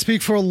life. I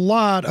speak for a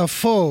lot of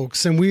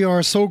folks, and we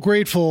are so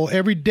grateful.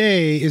 Every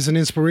day is an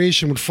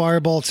inspiration with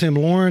Fireball Tim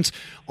Lawrence.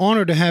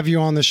 Honored to have you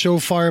on the show,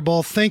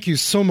 Fireball. Thank you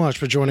so much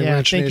for joining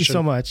Wrench Nation. Thank you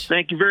so much.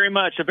 Thank you very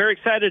much. I'm very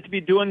excited to be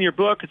doing your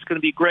book. It's going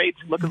to be great.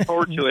 Looking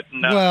forward to it.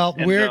 And,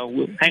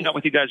 we'll hang out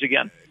with you guys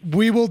again.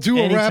 We will do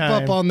a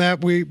wrap-up on that.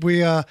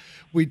 We're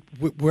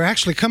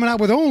actually coming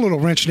out with our own little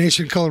Wrench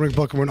Nation coloring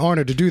book, and we're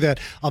honored to do that.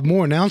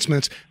 More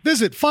announcements.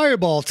 Visit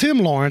Fireball Tim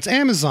Lawrence,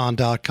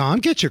 Amazon.com.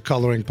 Get your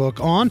coloring book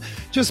on.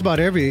 Just about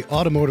every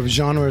automotive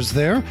genre is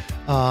there.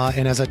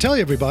 And as I tell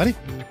you, everybody,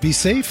 be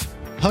safe,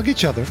 hug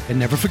each other, and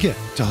never forget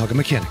to hug a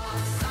mechanic.